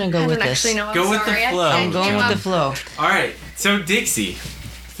 I'm just gonna go I with don't this. actually know. I'm Go with the sorry. I flow. can't I'm going keep with up. the flow. All right. So Dixie,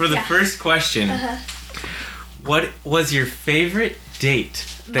 for the Yeah. first question, what was your favorite date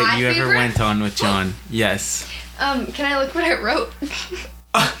that My you ever favorite? went on with John? Yes. Can I look what I wrote?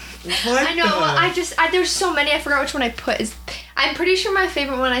 What? I know. Well, there's so many. I forgot which one I put. I'm pretty sure my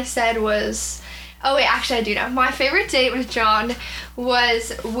favorite one I said was. Oh wait, actually I do know. My favorite date with John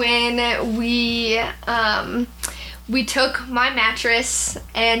was when we took my mattress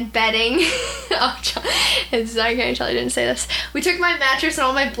and bedding. Oh, John, I can't tell I didn't say this. We took my mattress and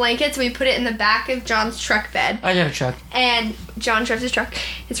all my blankets and we put it in the back of John's truck bed. I have a truck. And John drives his truck.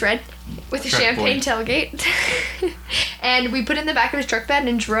 It's red with a Truck champagne boy. tailgate. And we put it in the back of his truck bed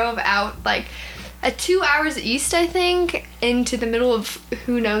and drove out like 2 hours east, I think, into the middle of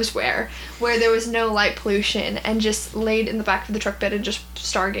who knows where there was no light pollution, and just laid in the back of the truck bed and just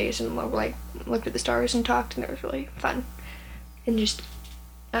stargazed and like looked at the stars and talked, and it was really fun and just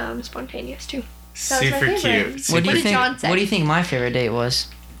spontaneous too. That was my Super favorite. cute. What Super do you did think? John say? What do you think my favorite date was?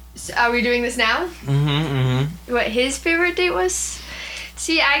 So are we doing this now? Mm-hmm. What his favorite date was?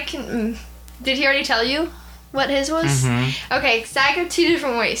 See, I can. Did he already tell you what his was? Mm-hmm. Okay, because I go two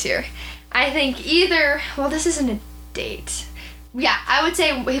different ways here. I think either. Well, this isn't a date. Yeah, I would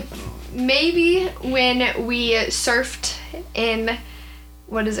say maybe when we surfed in.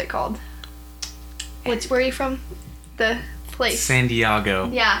 What is it called? Where are you from? The place. San Diego.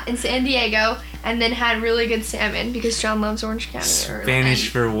 Yeah, in San Diego, and then had really good salmon because John loves Orange County. Spanish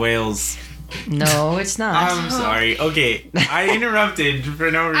for whales. No, it's not. I'm sorry. Okay, I interrupted for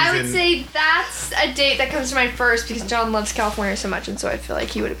no reason. I would say that's a date that comes to mind first because John loves California so much, and so I feel like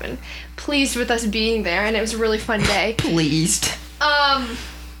he would have been pleased with us being there, and it was a really fun day. Pleased.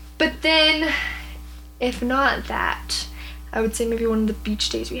 But then, if not that, I would say maybe one of the beach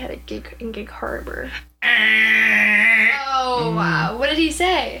days we had at Gig Harbor. Oh wow! What did he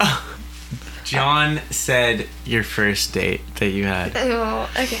say? John said your first date that you had. Oh,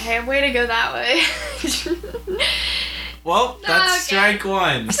 okay. Way to go that way. Well, that's Okay. strike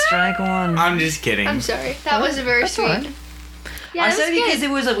one. Strike one. I'm just kidding. I'm sorry. That was very That's sweet. alright. Yeah, I that was said because good.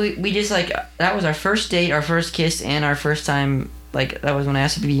 it was like we just like that was our first date, our first kiss, and our first time. Like that was when I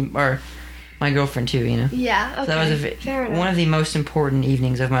asked her to be my girlfriend too. You know. Yeah. Okay. So that was Fair enough. one of the most important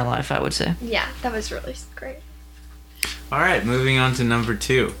evenings of my life, I would say. Yeah, that was really great. All right, moving on to number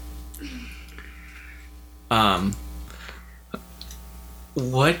 2.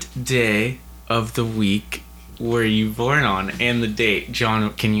 What day of the week were you born on, and the date?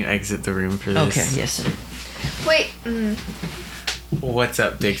 John, can you exit the room for this? Okay. Yes. Sir. Wait. What's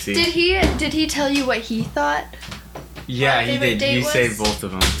up, Dixie? Did he tell you what he thought? Yeah, my he favorite did. date You say was? both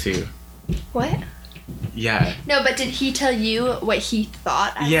of them too. What? Yeah. No, but did he tell you what he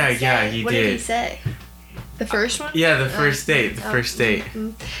thought? I Yeah, would say? yeah, he What did he did. say? The first one? Yeah, the first date. The Oh, first date.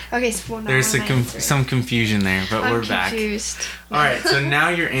 Okay, so well, now There's what am I answering? some confusion there, but I'm we're back. confused. All right, so now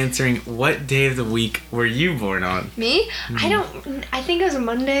you're answering what day of the week were you born on? Me? Mm-hmm. I think it was a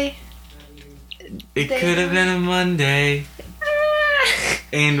Monday. It Day could have of been a Monday.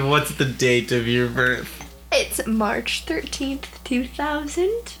 And what's the date of your birth? It's March 13th,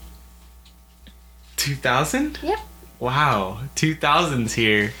 2000. 2000? Yep. Wow, 2000's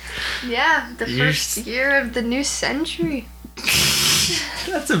here. Yeah, the You're first year of the new century.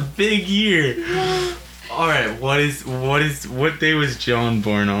 That's a big year. All right, what day was John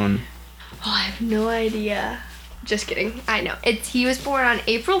born on? Oh, I have no idea. Just kidding. I know. He was born on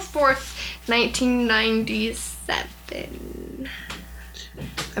April 4th, 1997.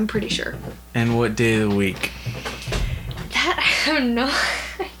 I'm pretty sure. And what day of the week? That I have no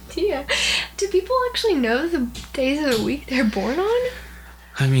idea. Do people actually know the days of the week they're born on?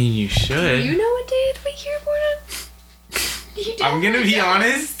 I mean, you Do should. you know what day of the week you're born on? You I'm gonna definitely be don't.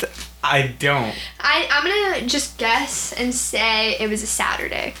 honest, I don't. I'm gonna just guess and say it was a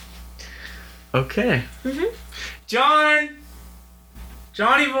Saturday. Okay. Mhm. Johnny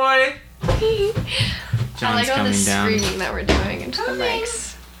boy! I John's like all the coming down. screaming that we're doing into the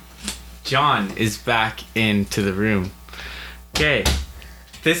mics. John is back into the room. Okay.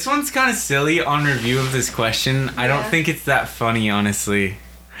 This one's kind of silly on review of this question. I don't think it's that funny, honestly.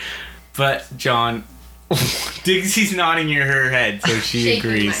 But, John, Dixie's nodding her head, so she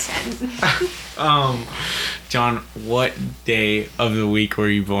agrees. John, what day of the week were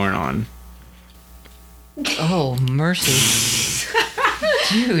you born on? Oh, mercy.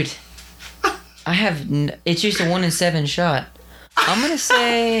 Dude. I have... it's just a 1 in 7 shot. I'm going to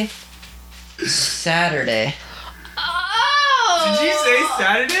say... Saturday. Oh! Did you say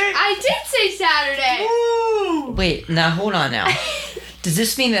Saturday? I did say Saturday. Woo! Wait, now hold on now. Does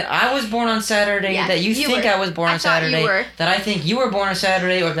this mean that I was born on Saturday, Yeah, that you think were. I was born I on thought you Saturday, were. that I think you were born on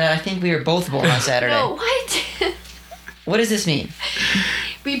Saturday, or that I think we were both born on Saturday? No, what? What does this mean?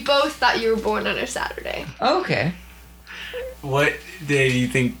 We both thought you were born on a Saturday. Okay. What day do you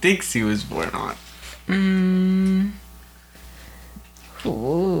think Dixie was born on?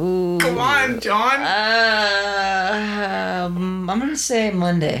 Ooh. Come on, John. I'm gonna say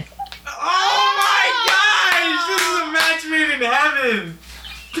Monday. Oh my gosh! This is a match made in heaven.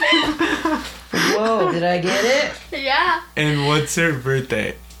 Whoa, did I get it? Yeah. And what's her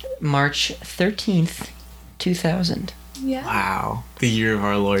birthday? March 13th, 2000. Yeah. Wow, the year of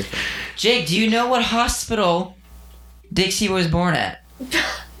our Lord. Jake, do you know what hospital Dixie was born at?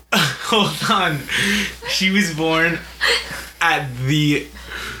 Hold on. She was born at the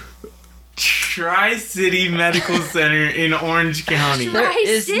Tri-City Medical Center in Orange County. There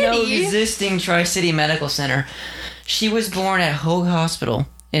is no Tri-City? existing Tri-City Medical Center. She was born at Hoag Hospital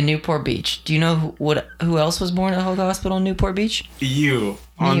in Newport Beach. Do you know who else was born at Hoag Hospital in Newport Beach? You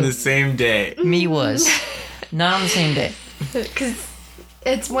on You. the same day. Me was. Not on the same day. Because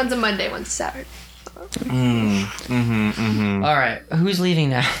it's one's a Monday, one's a Saturday. All right, who's leaving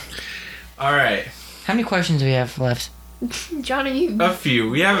now? All right, How many questions do we have left? John, are you? a few.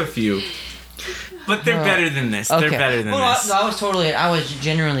 We have a few, but they're better than this. They're better than well, this. I was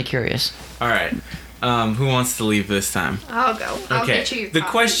genuinely curious. All right. Who wants to leave this time? I'll go. I'll Okay. get you your The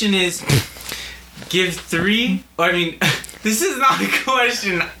coffee. question is, give 3. I mean, this is not a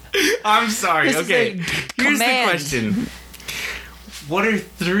question. I'm sorry. This is Okay. a Here's command. the question. What are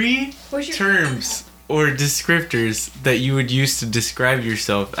 3 Where's your- terms or descriptors that you would use to describe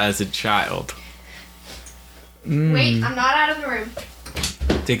yourself as a child? Wait, I'm not out of the room.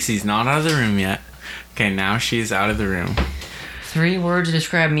 Dixie's not out of the room yet. Okay, now she is out of the room. 3 words to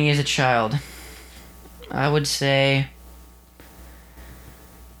describe me as a child. I would say...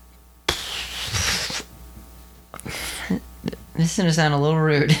 This is gonna sound a little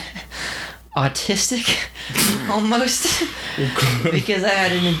rude. Autistic, almost, because I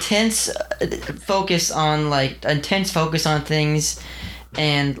had an intense focus on things,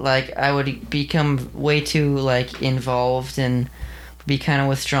 and like I would become way too like involved and be kind of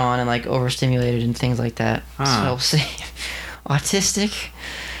withdrawn and like overstimulated and things like that. Huh. So I'll say autistic.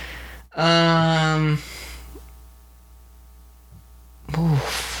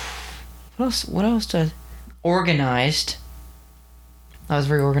 What else? What else? Organized. I was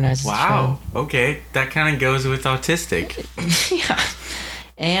very organized. As a Wow. Okay, that kind of goes with autistic. child. Yeah.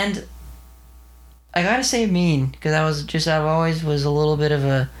 And I gotta say mean, because I've always was a little bit of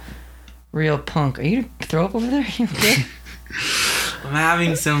a real punk. Are you gonna throw up over there? You okay? I'm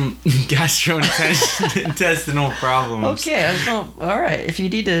having some gastrointestinal problems. Okay, alright. If you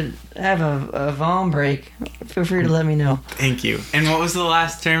need to have a vom break, feel free to let me know. Thank you. And what was the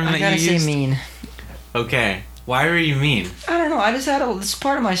last term I that gotta you say used? mean. Okay. Why were you mean? I don't know. I just had this is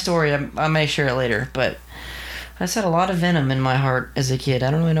part of my story. I may share it later, but I just had a lot of venom in my heart as a kid. I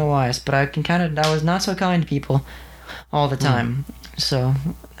don't really know why, but I was not so kind to people all the time. So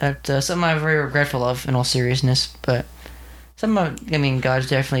that's something I'm very regretful of, in all seriousness. But God's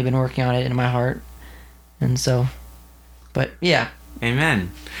definitely been working on it in my heart, and so. But yeah,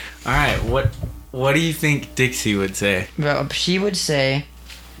 Amen. All right. What do you think Dixie would say? she would say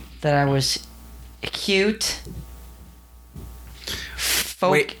that I was cute.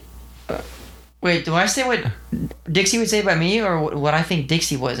 Wait. Wait, do I say what Dixie would say about me, or what I think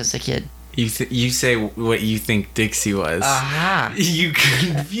Dixie was as a kid? You say what you think Dixie was. Aha. You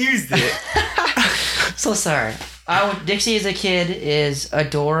confused it. So sorry. Dixie as a kid is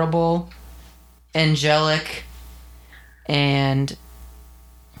adorable, angelic, and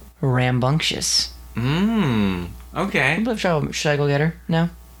rambunctious. Okay. Should I go get her now?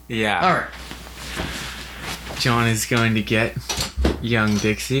 Yeah. All right. John is going to get young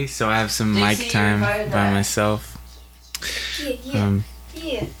Dixie, so I have some Dixie, mic time you're invited by back. myself. Yeah.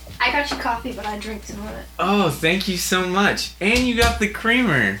 I got you coffee, but I drank some of it. Oh, thank you so much. And you got the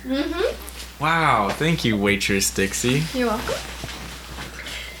creamer. Mm-hmm. Wow, thank you, waitress Dixie. You're welcome.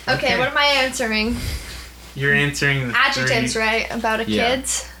 Okay, what am I answering? You're answering the Adjectives, 3. right? About a Yeah.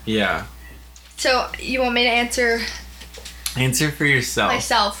 kid's. Yeah. So you want me to answer Answer for yourself.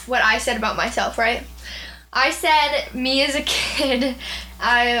 myself, what I said about myself, right? I said me as a kid,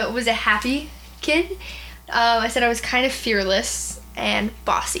 I was a happy kid. I said I was kind of fearless and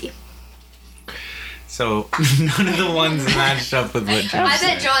bossy. So none of the ones matched up with what John I said.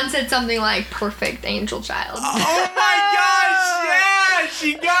 bet John said something like perfect angel child. Oh my gosh! Yeah,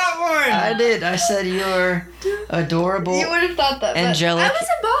 she got one. I did. I said you're adorable You would have thought that. but Angelic I was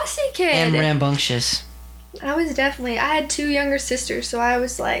a bossy kid. and rambunctious. I was definitely. I had 2 younger sisters, so I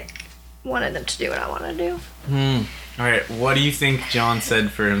was like, wanted them to do what I want to do. All right, what do you think John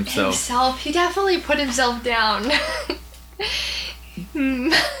said for himself? Himself, he definitely put himself down.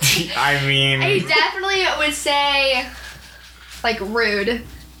 I He mean, definitely would say, like, rude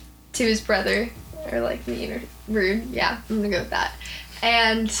to his brother, or like mean or rude. Yeah, I'm gonna go with that.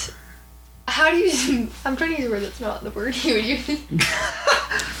 And how do you? I'm trying to use a word that's not the word you would use.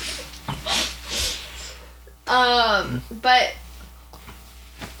 But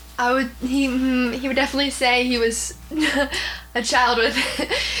I would. He would definitely say he was a child with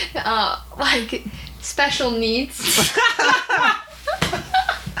like special needs.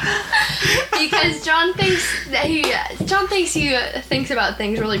 Because John thinks that he thinks about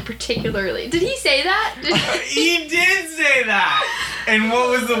things really particularly. Did he say that? he did say that. And what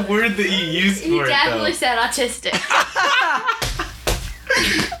was the word that you used He for definitely it said autistic.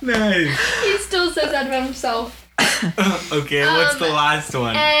 though? Nice. He still says that about himself. Okay, what's the last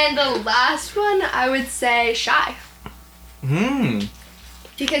one? And the last one, I would say shy.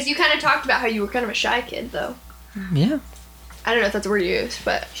 Because you kind of talked about how you were kind of a shy kid, though. Yeah. I don't know if that's a word you use,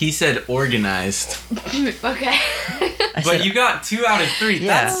 but He said organized. okay. I But said, you got 2 out of 3. Yeah.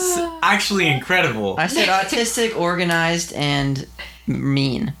 That's actually incredible. I said autistic, organized, and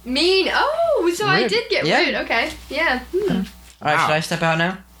mean. Mean. Oh, so I Rude. did get Yeah. rude. Okay. Yeah. All right, Wow. should I step out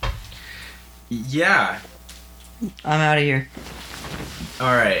now? Yeah. I'm out of here.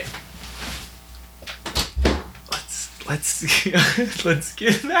 All right. Let's let's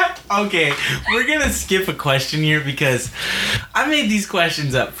get that. Okay, we're gonna skip a question here because I made these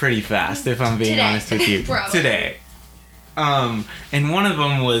questions up pretty fast. If I'm being Today. honest with you, Probably. today. And one of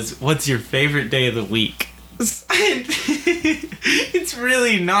them was, "What's your favorite day of the week?" It's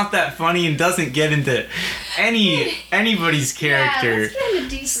really not that funny and doesn't get into anybody's character. Yeah, let's get into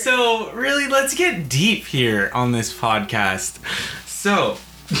deeper. So, really, let's get deep here on this podcast. So,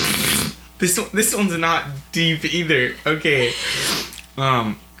 this one's not deep either. Okay.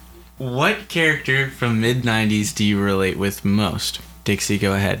 What character from mid-90s do you relate with most? Dixie,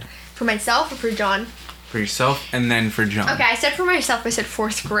 go ahead. For myself or for John? For yourself and then for John. Okay, I said for myself, I said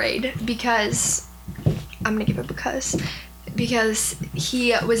 4th grade because I'm gonna give it because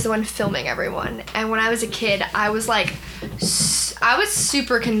he was the one filming everyone, and when I was a kid, I was like, I was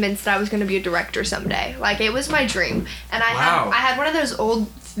super convinced that I was gonna be a director someday. Like, it was my dream, and Wow. I had one of those old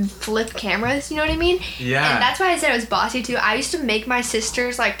flip cameras, you know what I mean? Yeah. And that's why I said I was bossy too. I used to make my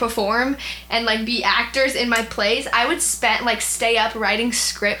sisters like perform and like be actors in my plays. I would stay up writing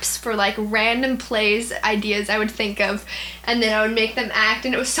scripts for like random plays ideas I would think of, and then I would make them act.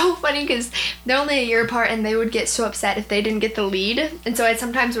 And it was so funny because they're only a year apart, and they would get so upset if they didn't get the lead. And so I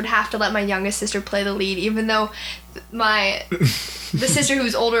sometimes would have to let my youngest sister play the lead, even though the sister who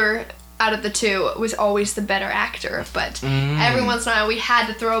was older out of the 2 was always the better actor, but every once in a while we had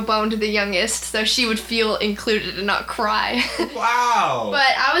to throw a bone to the youngest so she would feel included and not cry. Wow.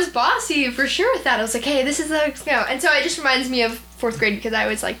 But I was bossy for sure with that. I was like, hey, this is how it's go. And so it just reminds me of 4th grade because I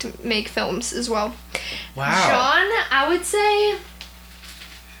always like to make films as well. Wow. John, I would say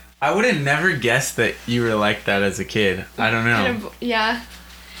I would have never guessed that you were like that as a kid. I don't know. kind of, yeah.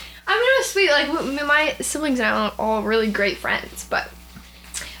 I mean, it was sweet. Like, my siblings and I are all really great friends, but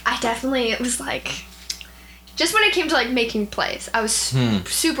I definitely, it was like, just when it came to like making plays, I was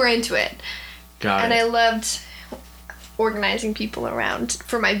super into it. Got And it. I loved organizing people around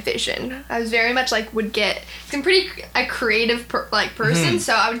for my vision. I was very much like I'm pretty a creative person,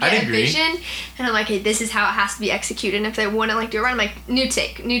 so I would I'd get a agree. vision and I'm like, hey, this is how it has to be executed. And if they wouldn't like do it right, I'm like, new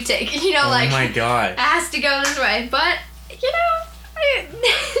take, you know, Oh like my god. it has to go this way. But you know,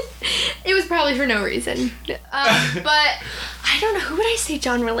 it was probably for no reason. But I don't know, who would I say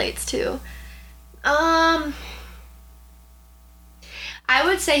John relates to? I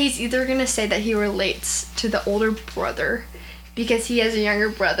would say he's either gonna say that he relates to the older brother because he has a younger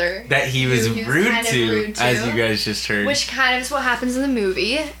brother That he was who rude kind of to, rude as you guys just heard. which kind of is what happens in the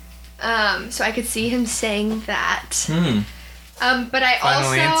movie. So I could see him saying that. But I Final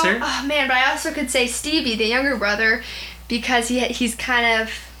also, answer? oh man, but I also could say Stevie, the younger brother, because he's kind of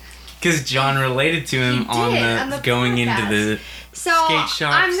Because John related to him on the going into podcast. the So skate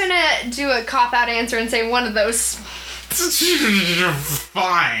shops. I'm gonna do a cop-out answer and say one of those.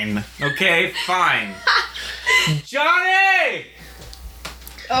 Fine. Okay, fine. Johnny!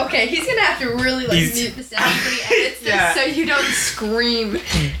 Okay, he's gonna have to really mute the sound when he edits this Yeah. so you don't scream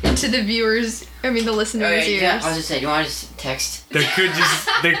into the listeners' ears. Yeah, I was just saying, you want to just text? There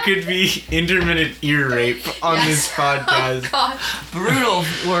could be intermittent ear rape on this Oh podcast. god. Brutal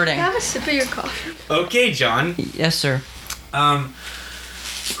wording. Have a sip of your coffee. Okay, John. Yes, sir.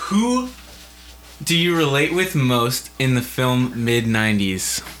 Who do you relate with most in the film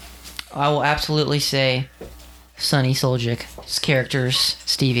mid-90s? I will absolutely say Sonny Soljic. His character's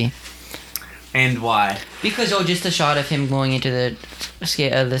Stevie. And why? Because just a shot of him going into the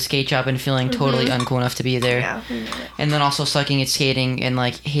skate shop and feeling totally uncool enough to be there. Yeah. And then also sucking at skating and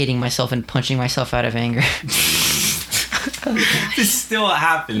like hating myself and punching myself out of anger. This still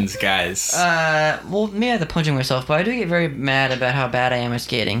happens, guys. Well, maybe the punching myself, but I do get very mad about how bad I am at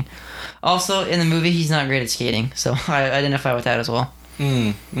skating. Also, in the movie, he's not great at skating, so I identify with that as well.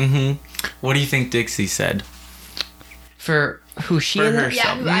 What do you think Dixie said? For who she For is? herself.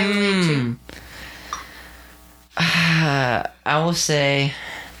 Yeah, who I relate to. I will say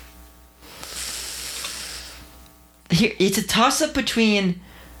here it's a toss up between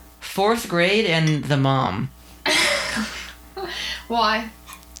 4th grade and the mom. Why?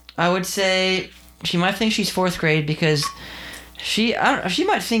 I would say she might think she's 4th grade because she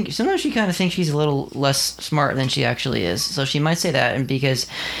might think sometimes she kind of thinks she's a little less smart than she actually is. So she might say that, and because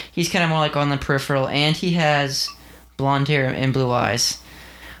he's kind of more like on the peripheral, and he has blonde hair and blue eyes.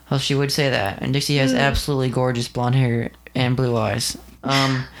 Well, she would say that, and Dixie has absolutely gorgeous blonde hair and blue eyes.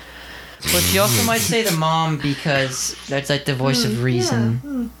 But she also might say the mom because that's like the voice of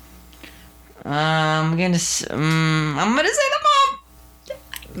reason. I'm gonna say the mom.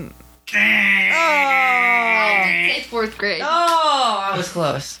 I did say 4th grade. Oh, I was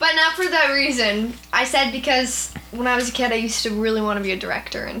close. But not for that reason. I said because when I was a kid, I used to really want to be a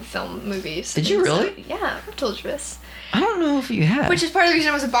director and film movies. Did you And so- really? Yeah, I've told you this. I don't know if you have. Which is part of the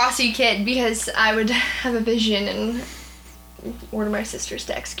reason I was a bossy kid, because I would have a vision and order my sisters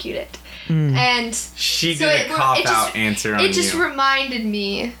to execute it. And She so did it- a cop it just- out answer on it just you. reminded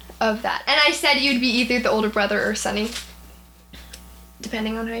me of that. And I said you'd be either the older brother or Sonny.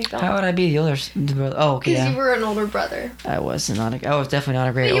 Depending on how you felt. How would I be the older brother? Oh, okay, Because yeah. You were an older brother. I was definitely not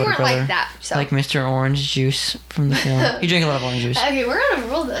a great But you older weren't brother. like that, so. Like Mr. Orange Juice from the film. You drink a lot of orange juice. Okay, we're on a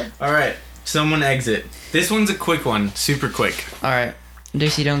roll then. All right, someone exit. This one's a quick one, super quick. All right,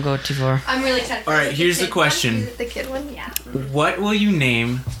 Dixie, don't go too far. I'm really excited. All right, Is it here's the kid question. One? Is it the kid one? Yeah. What will you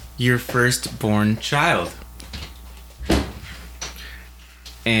name your firstborn child?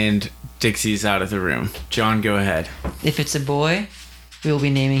 And Dixie's out of the room. John, go ahead. If it's a boy, we will be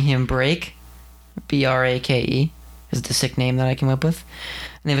naming him Brake. Brake is the sick name that I came up with.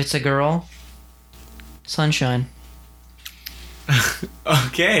 And if it's a girl, Sunshine.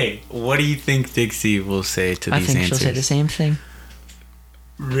 Okay, what do you think Dixie will say to I these think answers? she'll say the same thing.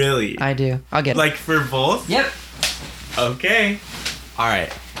 Really? I do. I'll get it. Like for both? Yep. Okay. All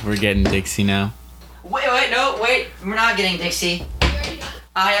right, we're getting Dixie now. Wait, we're not getting Dixie.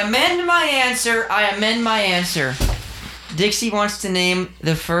 I amend my answer. Dixie wants to name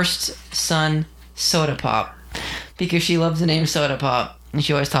the first son Soda Pop because she loves the name Soda Pop and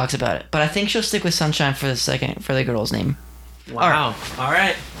she always talks about it. But I think she'll stick with Sunshine for the girl's name. Wow. All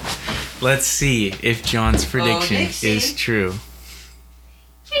right. Let's see if John's prediction Dixie. is true.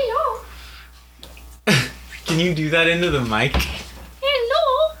 Hello. Can you do that into the mic?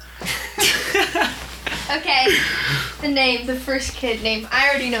 Hello. Okay. The first kid name. I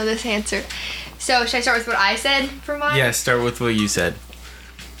already know this answer. So should I start with what I said for mine? Yeah, start with what you said.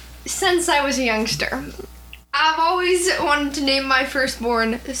 Since I was a youngster, I've always wanted to name my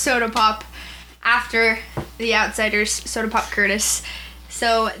firstborn Soda Pop after The Outsiders, Soda Pop Curtis.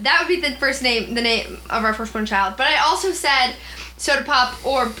 So that would be the name of our firstborn child. But I also said Soda Pop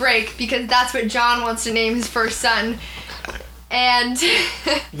or Break because that's what John wants to name his first son. And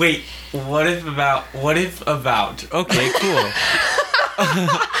Wait, what if about? Okay, cool.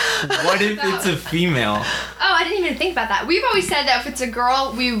 What if it's a female? oh, I didn't even think about that. We've always said that if it's a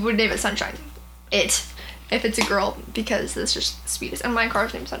girl, we would name it Sunshine. If it's a girl, because that's just the sweetest. And my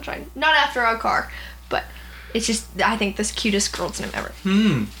car's named Sunshine. Not after our car, but it's just, I think, the cutest girl's name ever.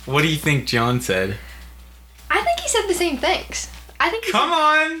 What do you think John said? I think he said the same things. Come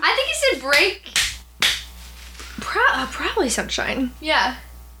on! I think he said Break. Probably Sunshine. Yeah.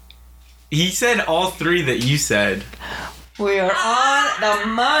 He said all three that you said. We are on the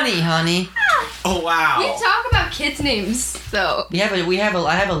money, honey. Oh wow. We talk about kids' names, though. I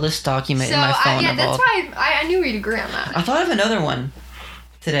have a list document in my phone that's about. why I knew we'd agree on that. I thought of another one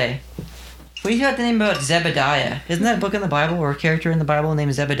today. We got the name about Zebediah. Isn't that a book in the Bible or a character in the Bible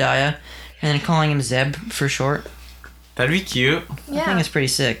named Zebediah? And then calling him Zeb for short. That'd be cute. Yeah. I think it's pretty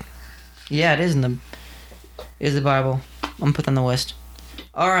sick. Yeah, it is in the Bible. I'm gonna put that on the list.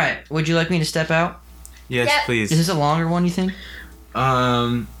 All right. Would you like me to step out? Yes, Yep. please. Is this a longer one? You think?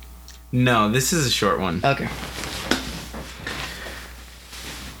 No, this is a short one. Okay.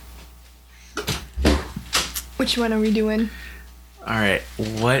 Which one are we doing? All right.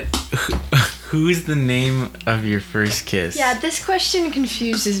 Who's the name of your first kiss? Yeah, this question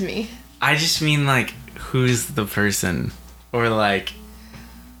confuses me. I just mean like, who's the person, or like,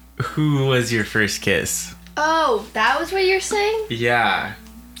 who was your first kiss? Oh, that was what you're saying? Yeah.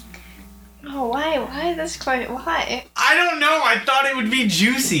 Oh, why? Why this question? Why? I don't know. I thought it would be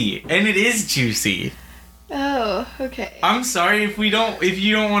juicy, and it is juicy. Oh, okay. I'm sorry if you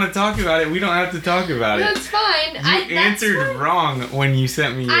don't want to talk about it. We don't have to talk about it. That's fine. You answered wrong when you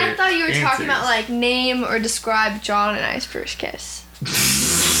sent me your I thought you were talking answers. about like name or describe John and I's first kiss.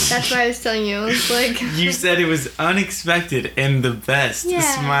 That's what I was telling you. I was like, You said it was unexpected and the best. Yeah.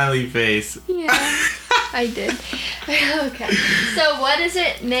 Smiley face. yeah, I did. Okay. So what is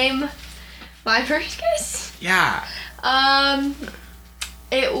it? Name my first kiss? Yeah.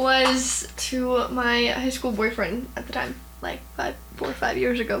 It was to my high school boyfriend at the time, like 4 or 5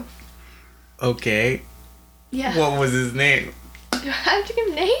 years ago. Okay. Yeah. What was his name? Do I have to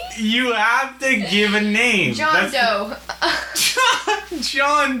give names? You have to give a name. John Doe.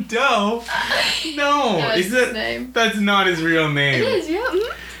 John Doe? No. That's Is his it? name. That's not his real It name. is, yeah.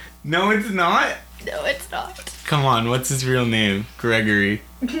 Mhm. No, it's not. No, it's not. Come on. What's his real name? Gregory.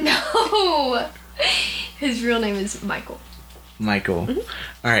 No. His real name is Michael. Michael.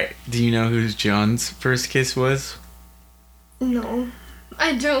 Mm-hmm. All right. Do you know who John's first kiss was? No,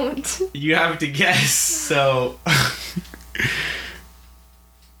 I don't. You have to guess. So.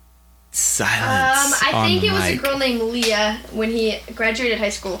 Silence. I think on it was a mic. girl named Leah. When he graduated high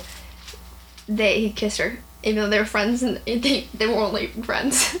school, he kissed her, even though they were friends, and they were only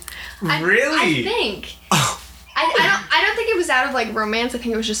friends. Really? I think. Oh. I don't think it was out of like romance. I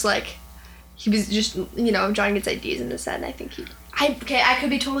think it was just like he was just John gets ideas in his head, and I think I could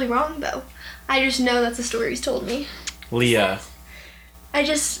be totally wrong though. I just know that's the story he's told me. Leah. I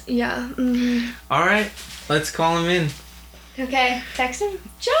just Mm-hmm. All right. Let's call him in. Okay, text him,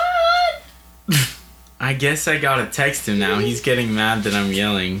 John. I guess I gotta text him now. He's getting mad that I'm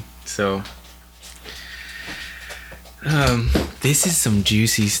yelling. So. This is some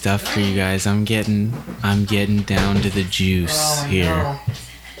juicy stuff for you guys. I'm getting down to the juice here.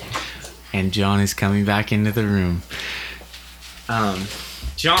 And John is coming back into the room.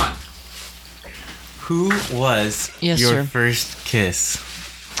 John, who was Yes, your sir. first kiss?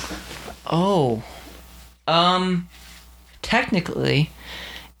 Oh. Technically,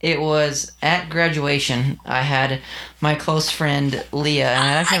 it was at graduation. I had my close friend Leah,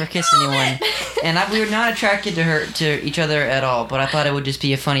 and I've never kissed anyone. And we were not attracted to each other at all. But I thought it would just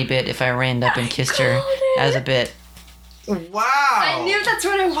be a funny bit if I ran up and kissed her as a bit. Wow. I knew that's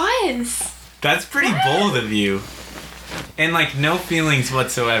what it was. That's pretty bold of you. And like no feelings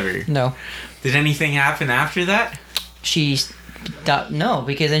whatsoever. No, Did anything happen after that? she stopped. No,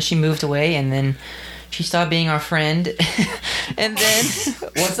 because then she moved away, and then she stopped being our friend. And then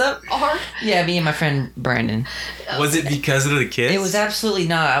what's up? Yeah, me and my friend Brandon. Was it because of the kiss? It was absolutely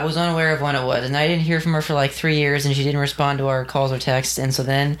not. I was unaware of when it was, and I didn't hear from her for like 3 years, and she didn't respond to our calls or texts. And so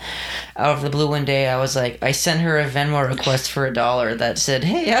then, out of the blue one day, I sent her a Venmo request for $1 that said,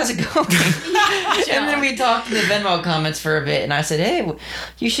 "Hey, how's it going?" And then we talked in the Venmo comments for a bit, and I said, "Hey,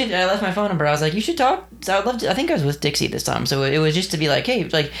 you should." I left my phone number. I was like, "You should talk." So I'd love to. I think I was with Dixie this time, so it was just to be like, "Hey,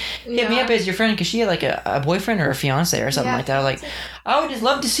 like, hit me Yeah. up as your friend," because she had like a boyfriend or a fiance or something Yeah, like that. I was like, "I would just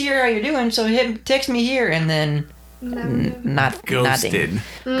love to see her how you're doing." So text me here, and then. Not ghosted. nothing.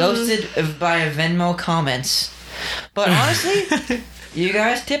 Ghosted by Venmo comments. But honestly, you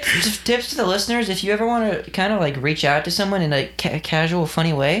guys, tips to the listeners: if you ever want to kind of like reach out to someone in a casual,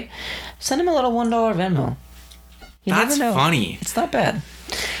 funny way, send them a little $1 Venmo. You That's never know. funny. It's not bad.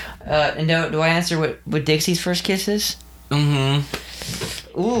 And do I answer what Dixie's first kiss is?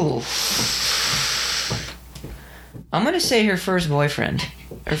 Mm-hmm. Ooh. I'm gonna say her first boyfriend,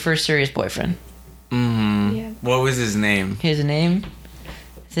 her first serious boyfriend. Mm-hmm. Yeah. What was his name? His name,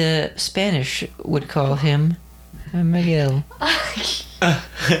 the Spanish would call him Miguel.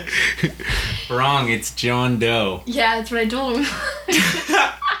 Wrong. It's John Doe. Yeah, that's what I told him.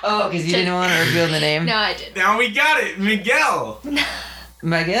 Oh, because you didn't want to reveal the name? No, I didn't. Now we got it, Miguel.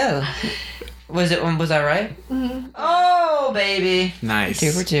 Miguel. Was that right? Mm-hmm. Oh, baby. Nice.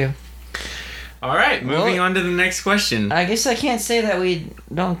 2 for 2. All right, moving on to the next question. I guess I can't say that we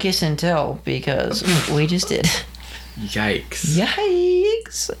don't kiss and tell because we just did. Yikes.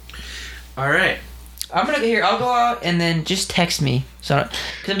 Yikes. All right. I'm gonna here. I'll go out and then just text me. So,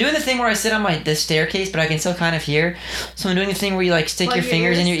 because I'm doing the thing where I sit on the staircase, but I can still kind of hear. So I'm doing the thing where you like stick Plug your your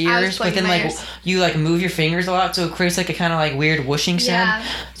fingers in ears? your I was ears, but plugging then my like ears. you like move your fingers a lot, so it creates like a kind of like weird whooshing sound.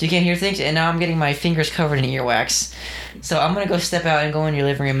 Yeah. So you can't hear things. And now I'm getting my fingers covered in earwax. So I'm gonna go step out and go in your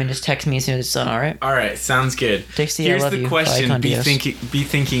living room and just text me as soon as it's done. All right. All right, sounds good. Dixie, Here's I love the you. question. Bye, Be Condios.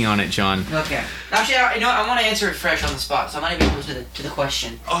 thinking on it, John. Okay. Actually, I want to answer it fresh on the spot, so I'm not even going to the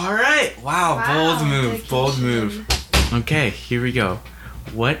question. All right. Wow, bold move. Dickie. Bold move. Okay, here we go.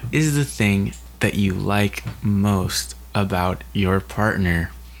 What is the thing that you like most about your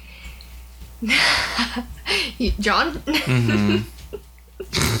partner? John? Mm-hmm.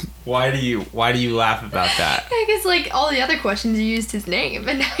 Why do you laugh about that? I guess like all the other questions you used his name,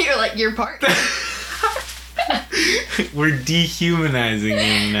 and now you're like your partner. We're dehumanizing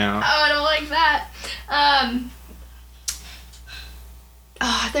him now. Oh, I don't like that.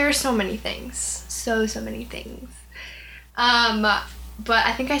 There are so many things. So many things. But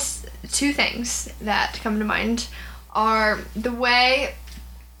I think two things that come to mind are the way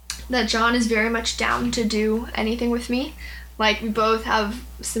that John is very much down to do anything with me. Like, we both have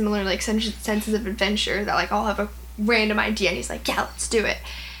similar, like, senses of adventure that, like, I'll have a random idea and he's like, yeah, let's do it.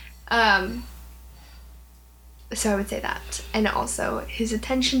 So I would say that. And also his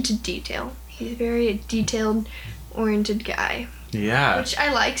attention to detail. He's a very detailed-oriented guy. Yeah. Which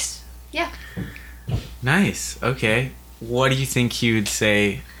I liked. Yeah. Nice. Okay. What do you think he would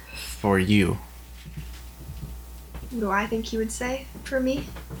say for you? What do I think he would say for me?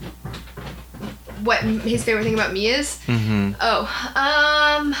 What his favorite thing about me is? Mm-hmm.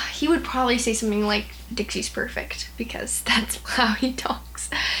 Oh, he would probably say something like, Dixie's perfect, because that's how he talks.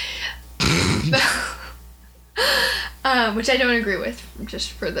 Which I don't agree with,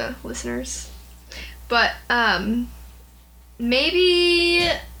 just for the listeners. But, maybe,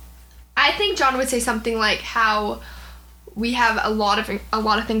 I think John would say something like how we have a lot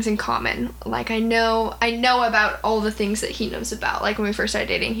of things in common. Like, I know about all the things that he knows about. Like, when we first started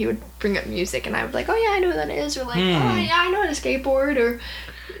dating, he would bring up music, and I would be like, oh yeah, I know what that is, or like, oh yeah, I know how to skateboard, or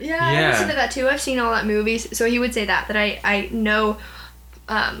yeah, I listen to that too. I've seen all that movies. So he would say that I know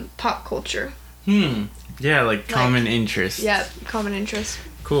pop culture. Yeah, like common interest. Yeah, common interest.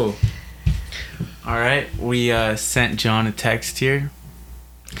 Cool. All right, we sent John a text here.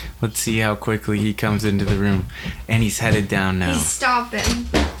 Let's see how quickly he comes into the room. And he's headed down now. He's stopping.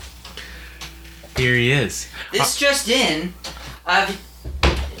 Here he is. This just in, I've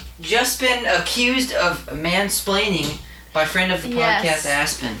just been accused of mansplaining by a friend of the podcast,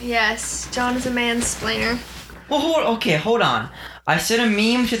 Aspen. Yes, John is a mansplainer. Well, hold on. I sent a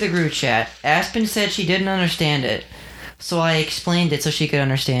meme to the group chat. Aspen said she didn't understand it, so I explained it so she could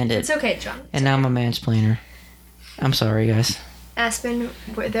understand it. It's okay, John. And now I'm a mansplainer. I'm sorry, guys. Aspen,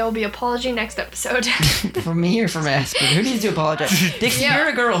 there will be apology next episode. From me or from Aspen? Who needs to apologize? Dixie, Yeah. you're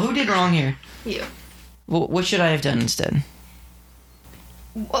a girl. Who did wrong here? You. Well, what should I have done instead?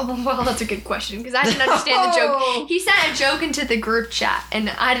 Well, that's a good question, because I didn't understand the joke. He sent a joke into the group chat, and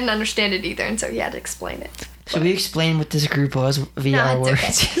I didn't understand it either, and so he had to explain it. Should we explain what this group was via No, our it's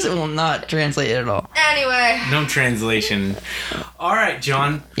words? okay. It will not translate it at all. Anyway. No translation. All right,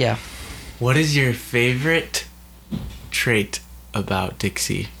 John. Yeah. What is your favorite trait about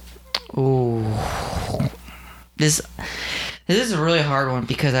Dixie? Ooh. This is a really hard one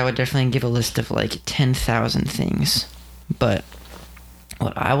because I would definitely give a list of like 10,000 things. But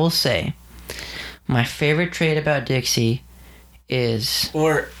what I will say, my favorite trait about Dixie is...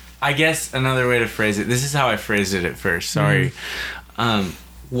 Or I guess another way to phrase it. This is how I phrased it at first. Sorry.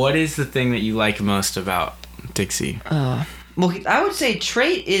 What is the thing that you like most about Dixie? Well, I would say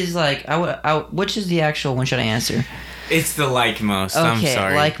trait is like... which is the actual one should I answer? It's the like most. I'm Okay,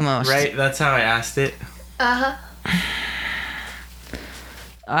 sorry. like most. Right? That's how I asked it. Uh-huh.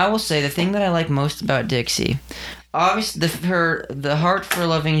 I will say the thing that I like most about Dixie, obviously the heart for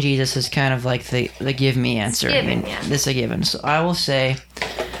loving Jesus is kind of like the give me answer. Given, yeah. This is a given. So I will say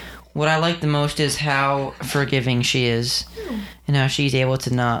what I like the most is how forgiving she is, and how she's able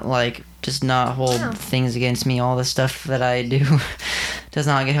to not not hold things against me. All the stuff that I do does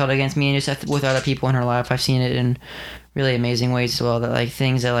not get held against me, and just with other people in her life. I've seen it in really amazing ways as well, that like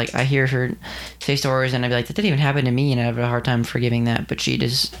things that like I hear her say stories and I'd be like, that didn't even happen to me, and I have a hard time forgiving that, but she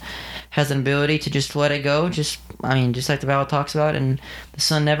just has an ability to just let it go, just like the Bible talks about, and the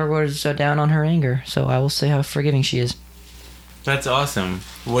sun never goes down on her anger. So I will say how forgiving she is. That's awesome.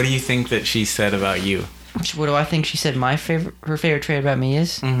 What do you think that she said about you? What do I think she said her favorite trait about me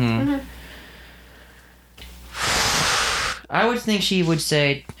is? Mm-hmm. I would think she would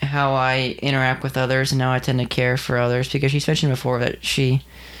say how I interact with others and how I tend to care for others, because she's mentioned before that she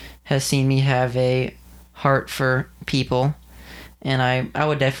has seen me have a heart for people, and I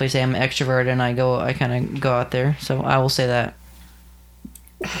would definitely say I'm an extrovert and I kind of go out there, so I will say that.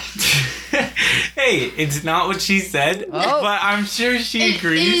 Hey, it's not what she said, Oh. but I'm sure she It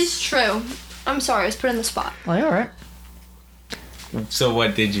agrees. is true. I'm sorry, I was put in the spot. Well, all right. So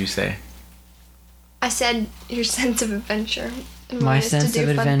what did you say? I said your sense of adventure. and My willingness to sense do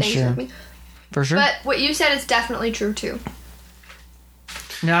of fun things adventure. with me. For sure. But what you said is definitely true too.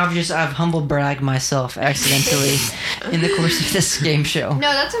 Now I've humble bragged myself accidentally in the course of this game show.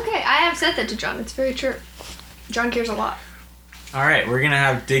 No, that's okay. I have said that to John. It's very true. John cares a lot. All right, we're gonna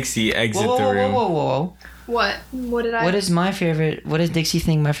have Dixie exit Whoa, the whoa, room. whoa, whoa, whoa! What? What did I? What does Dixie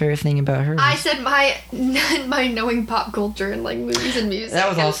think my favorite thing about her? I is? said my knowing pop culture and like movies and music. That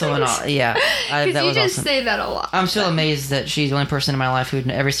was and also things. yeah. Because That you was just awesome. say that a lot. I'm still amazed that she's the only person in my life who,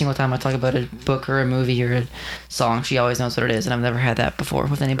 every single time I talk about a book or a movie or a song, she always knows what it is, and I've never had that before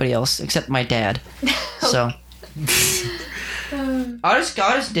with anybody else except my dad. So I'll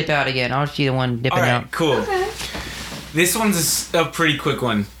just dip out again. I'll just be the one dipping All right, Oh. out. cool. Okay. This one's a pretty quick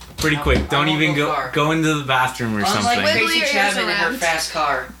one. Pretty I- quick. I Don't won't even go go far. go into the bathroom or Unlike something. Wiggle Tracy your ears Chapman in her around. fast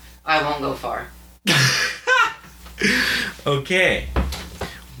car, I won't go far. Okay.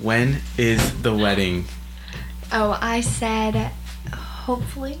 When is the wedding? Oh, I said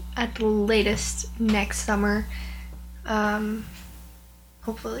hopefully at the latest next summer.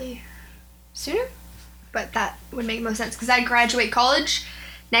 Hopefully sooner, but that would make most sense because I graduate college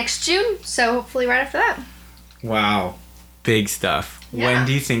next June, so hopefully right after that. Wow. Big stuff. Yeah. When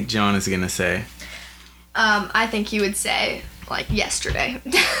do you think John is gonna say? I think he would say like yesterday.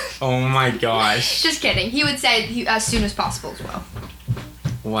 Oh my gosh. Just kidding. He would say as soon as possible as well,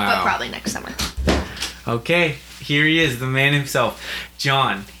 but Wow. probably next summer. Okay, here he is, the man himself.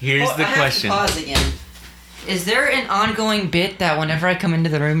 John, here's the question. I have to pause again. Is there an ongoing bit that whenever I come into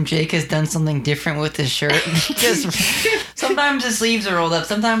the room, Jake has done something different with his shirt? Because sometimes his sleeves are rolled up,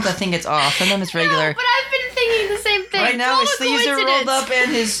 sometimes I think it's off, sometimes it's regular. No, but I've been thinking the same thing. Right now, his Total sleeves are rolled coincidence. up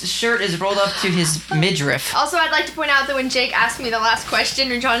and his shirt is rolled up to his midriff. Also, I'd like to point out that when Jake asked me the last question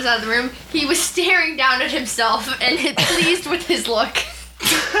when John was out of the room, he was staring down at himself and pleased with his look.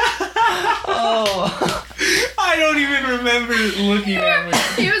 Oh. I don't even remember looking at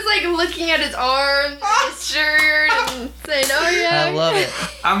me. He was like looking at his arms, and his shirt, and saying, "Oh yeah." I love it.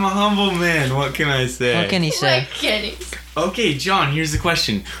 I'm a humble man. What can I say? What can he say? Like Kenny. Okay, John, here's the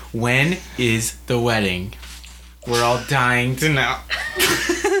question. When is the wedding? We're all dying to know.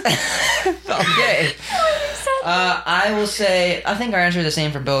 Okay. I will say, I think our answer is the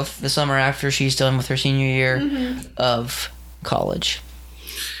same for both. The summer after she's done with her senior year of college.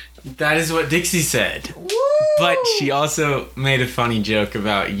 That is what Dixie said. But she also made a funny joke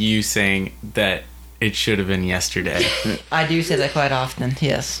about you saying that it should have been yesterday. I do say that quite often,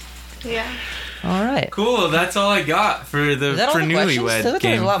 yes. Yeah. All right. Cool, that's all I got for the Is that all for the questions? Newlywed There's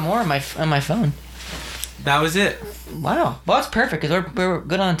game. a lot more on my phone. That was it. Wow. Well, that's perfect because we're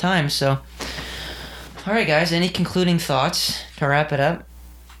good on time. So, all right, guys. Any concluding thoughts to wrap it up?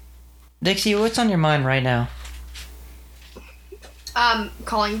 Dixie, what's on your mind right now?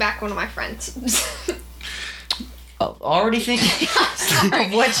 Calling back one of my friends. Oh, already thinking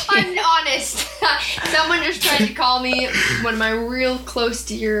of what? I'm honest. Someone just tried to call me, one of my real close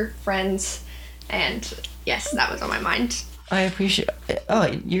dear friends, and yes, that was on my mind. I appreciate. Oh,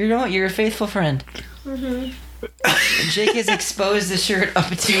 you know what? You're a faithful friend. Mm-hmm. Jake has exposed the shirt up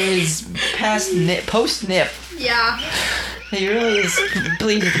to his post nip. Yeah. He really is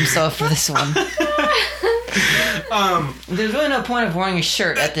pleased with himself for this one. There's really no point of wearing a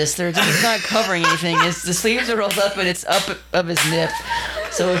shirt at this. It's not covering anything. It's the sleeves are rolled up and it's up of his nip,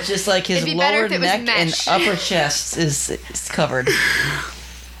 so it's just like his It'd be better lower if it was neck and mesh. upper chest is covered.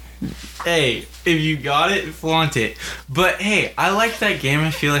 Hey, if you got it, flaunt it. But hey, I like that game. I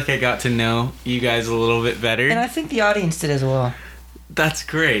feel like I got to know you guys a little bit better. And I think the audience did as well. That's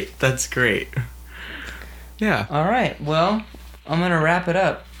great. That's great. Yeah. All right. Well, I'm gonna wrap it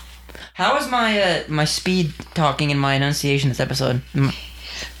up. How was my my speed talking and my enunciation this episode?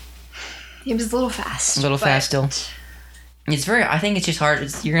 It was a little fast. A little but fast still. It's very. I think it's just hard.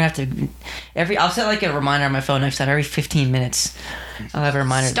 You're gonna have to I'll set like a reminder on my phone next time. Every 15 minutes, I'll have a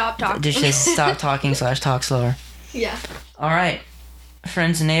reminder. Stop talking. Just say stop talking / talk slower. Yeah. All right,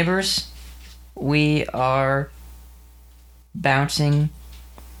 friends and neighbors, we are bouncing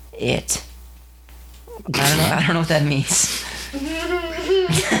it. I don't know what that means.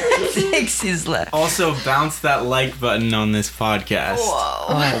 Dixie's left. Also, bounce that like button on this podcast. Whoa.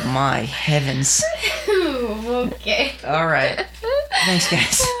 Oh my heavens. Okay. All right. Thanks,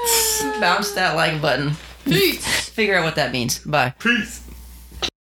 guys. Bounce that like button. Peace. Figure out what that means. Bye. Peace.